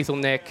Instagram. It's Lethal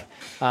Nick,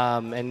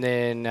 and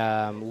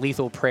then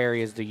Lethal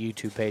Prairie is the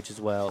YouTube page as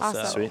well.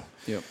 Awesome. So. Sweet.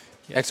 Yep.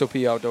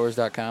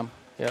 XOPOutdoors.com.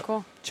 Yep.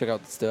 Cool. Check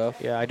out the stuff.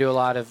 Yeah, I do a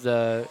lot of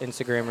the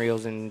Instagram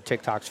reels and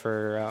TikToks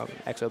for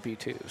XOP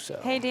too. So.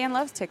 Hey, Dan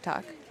loves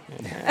TikTok.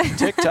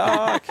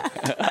 TikTok.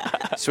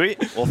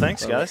 Sweet. Well,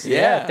 thanks, guys.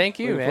 Yeah, thank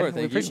you, Looking man. forward.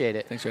 We Thank you. appreciate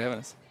it. Thanks for having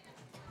us.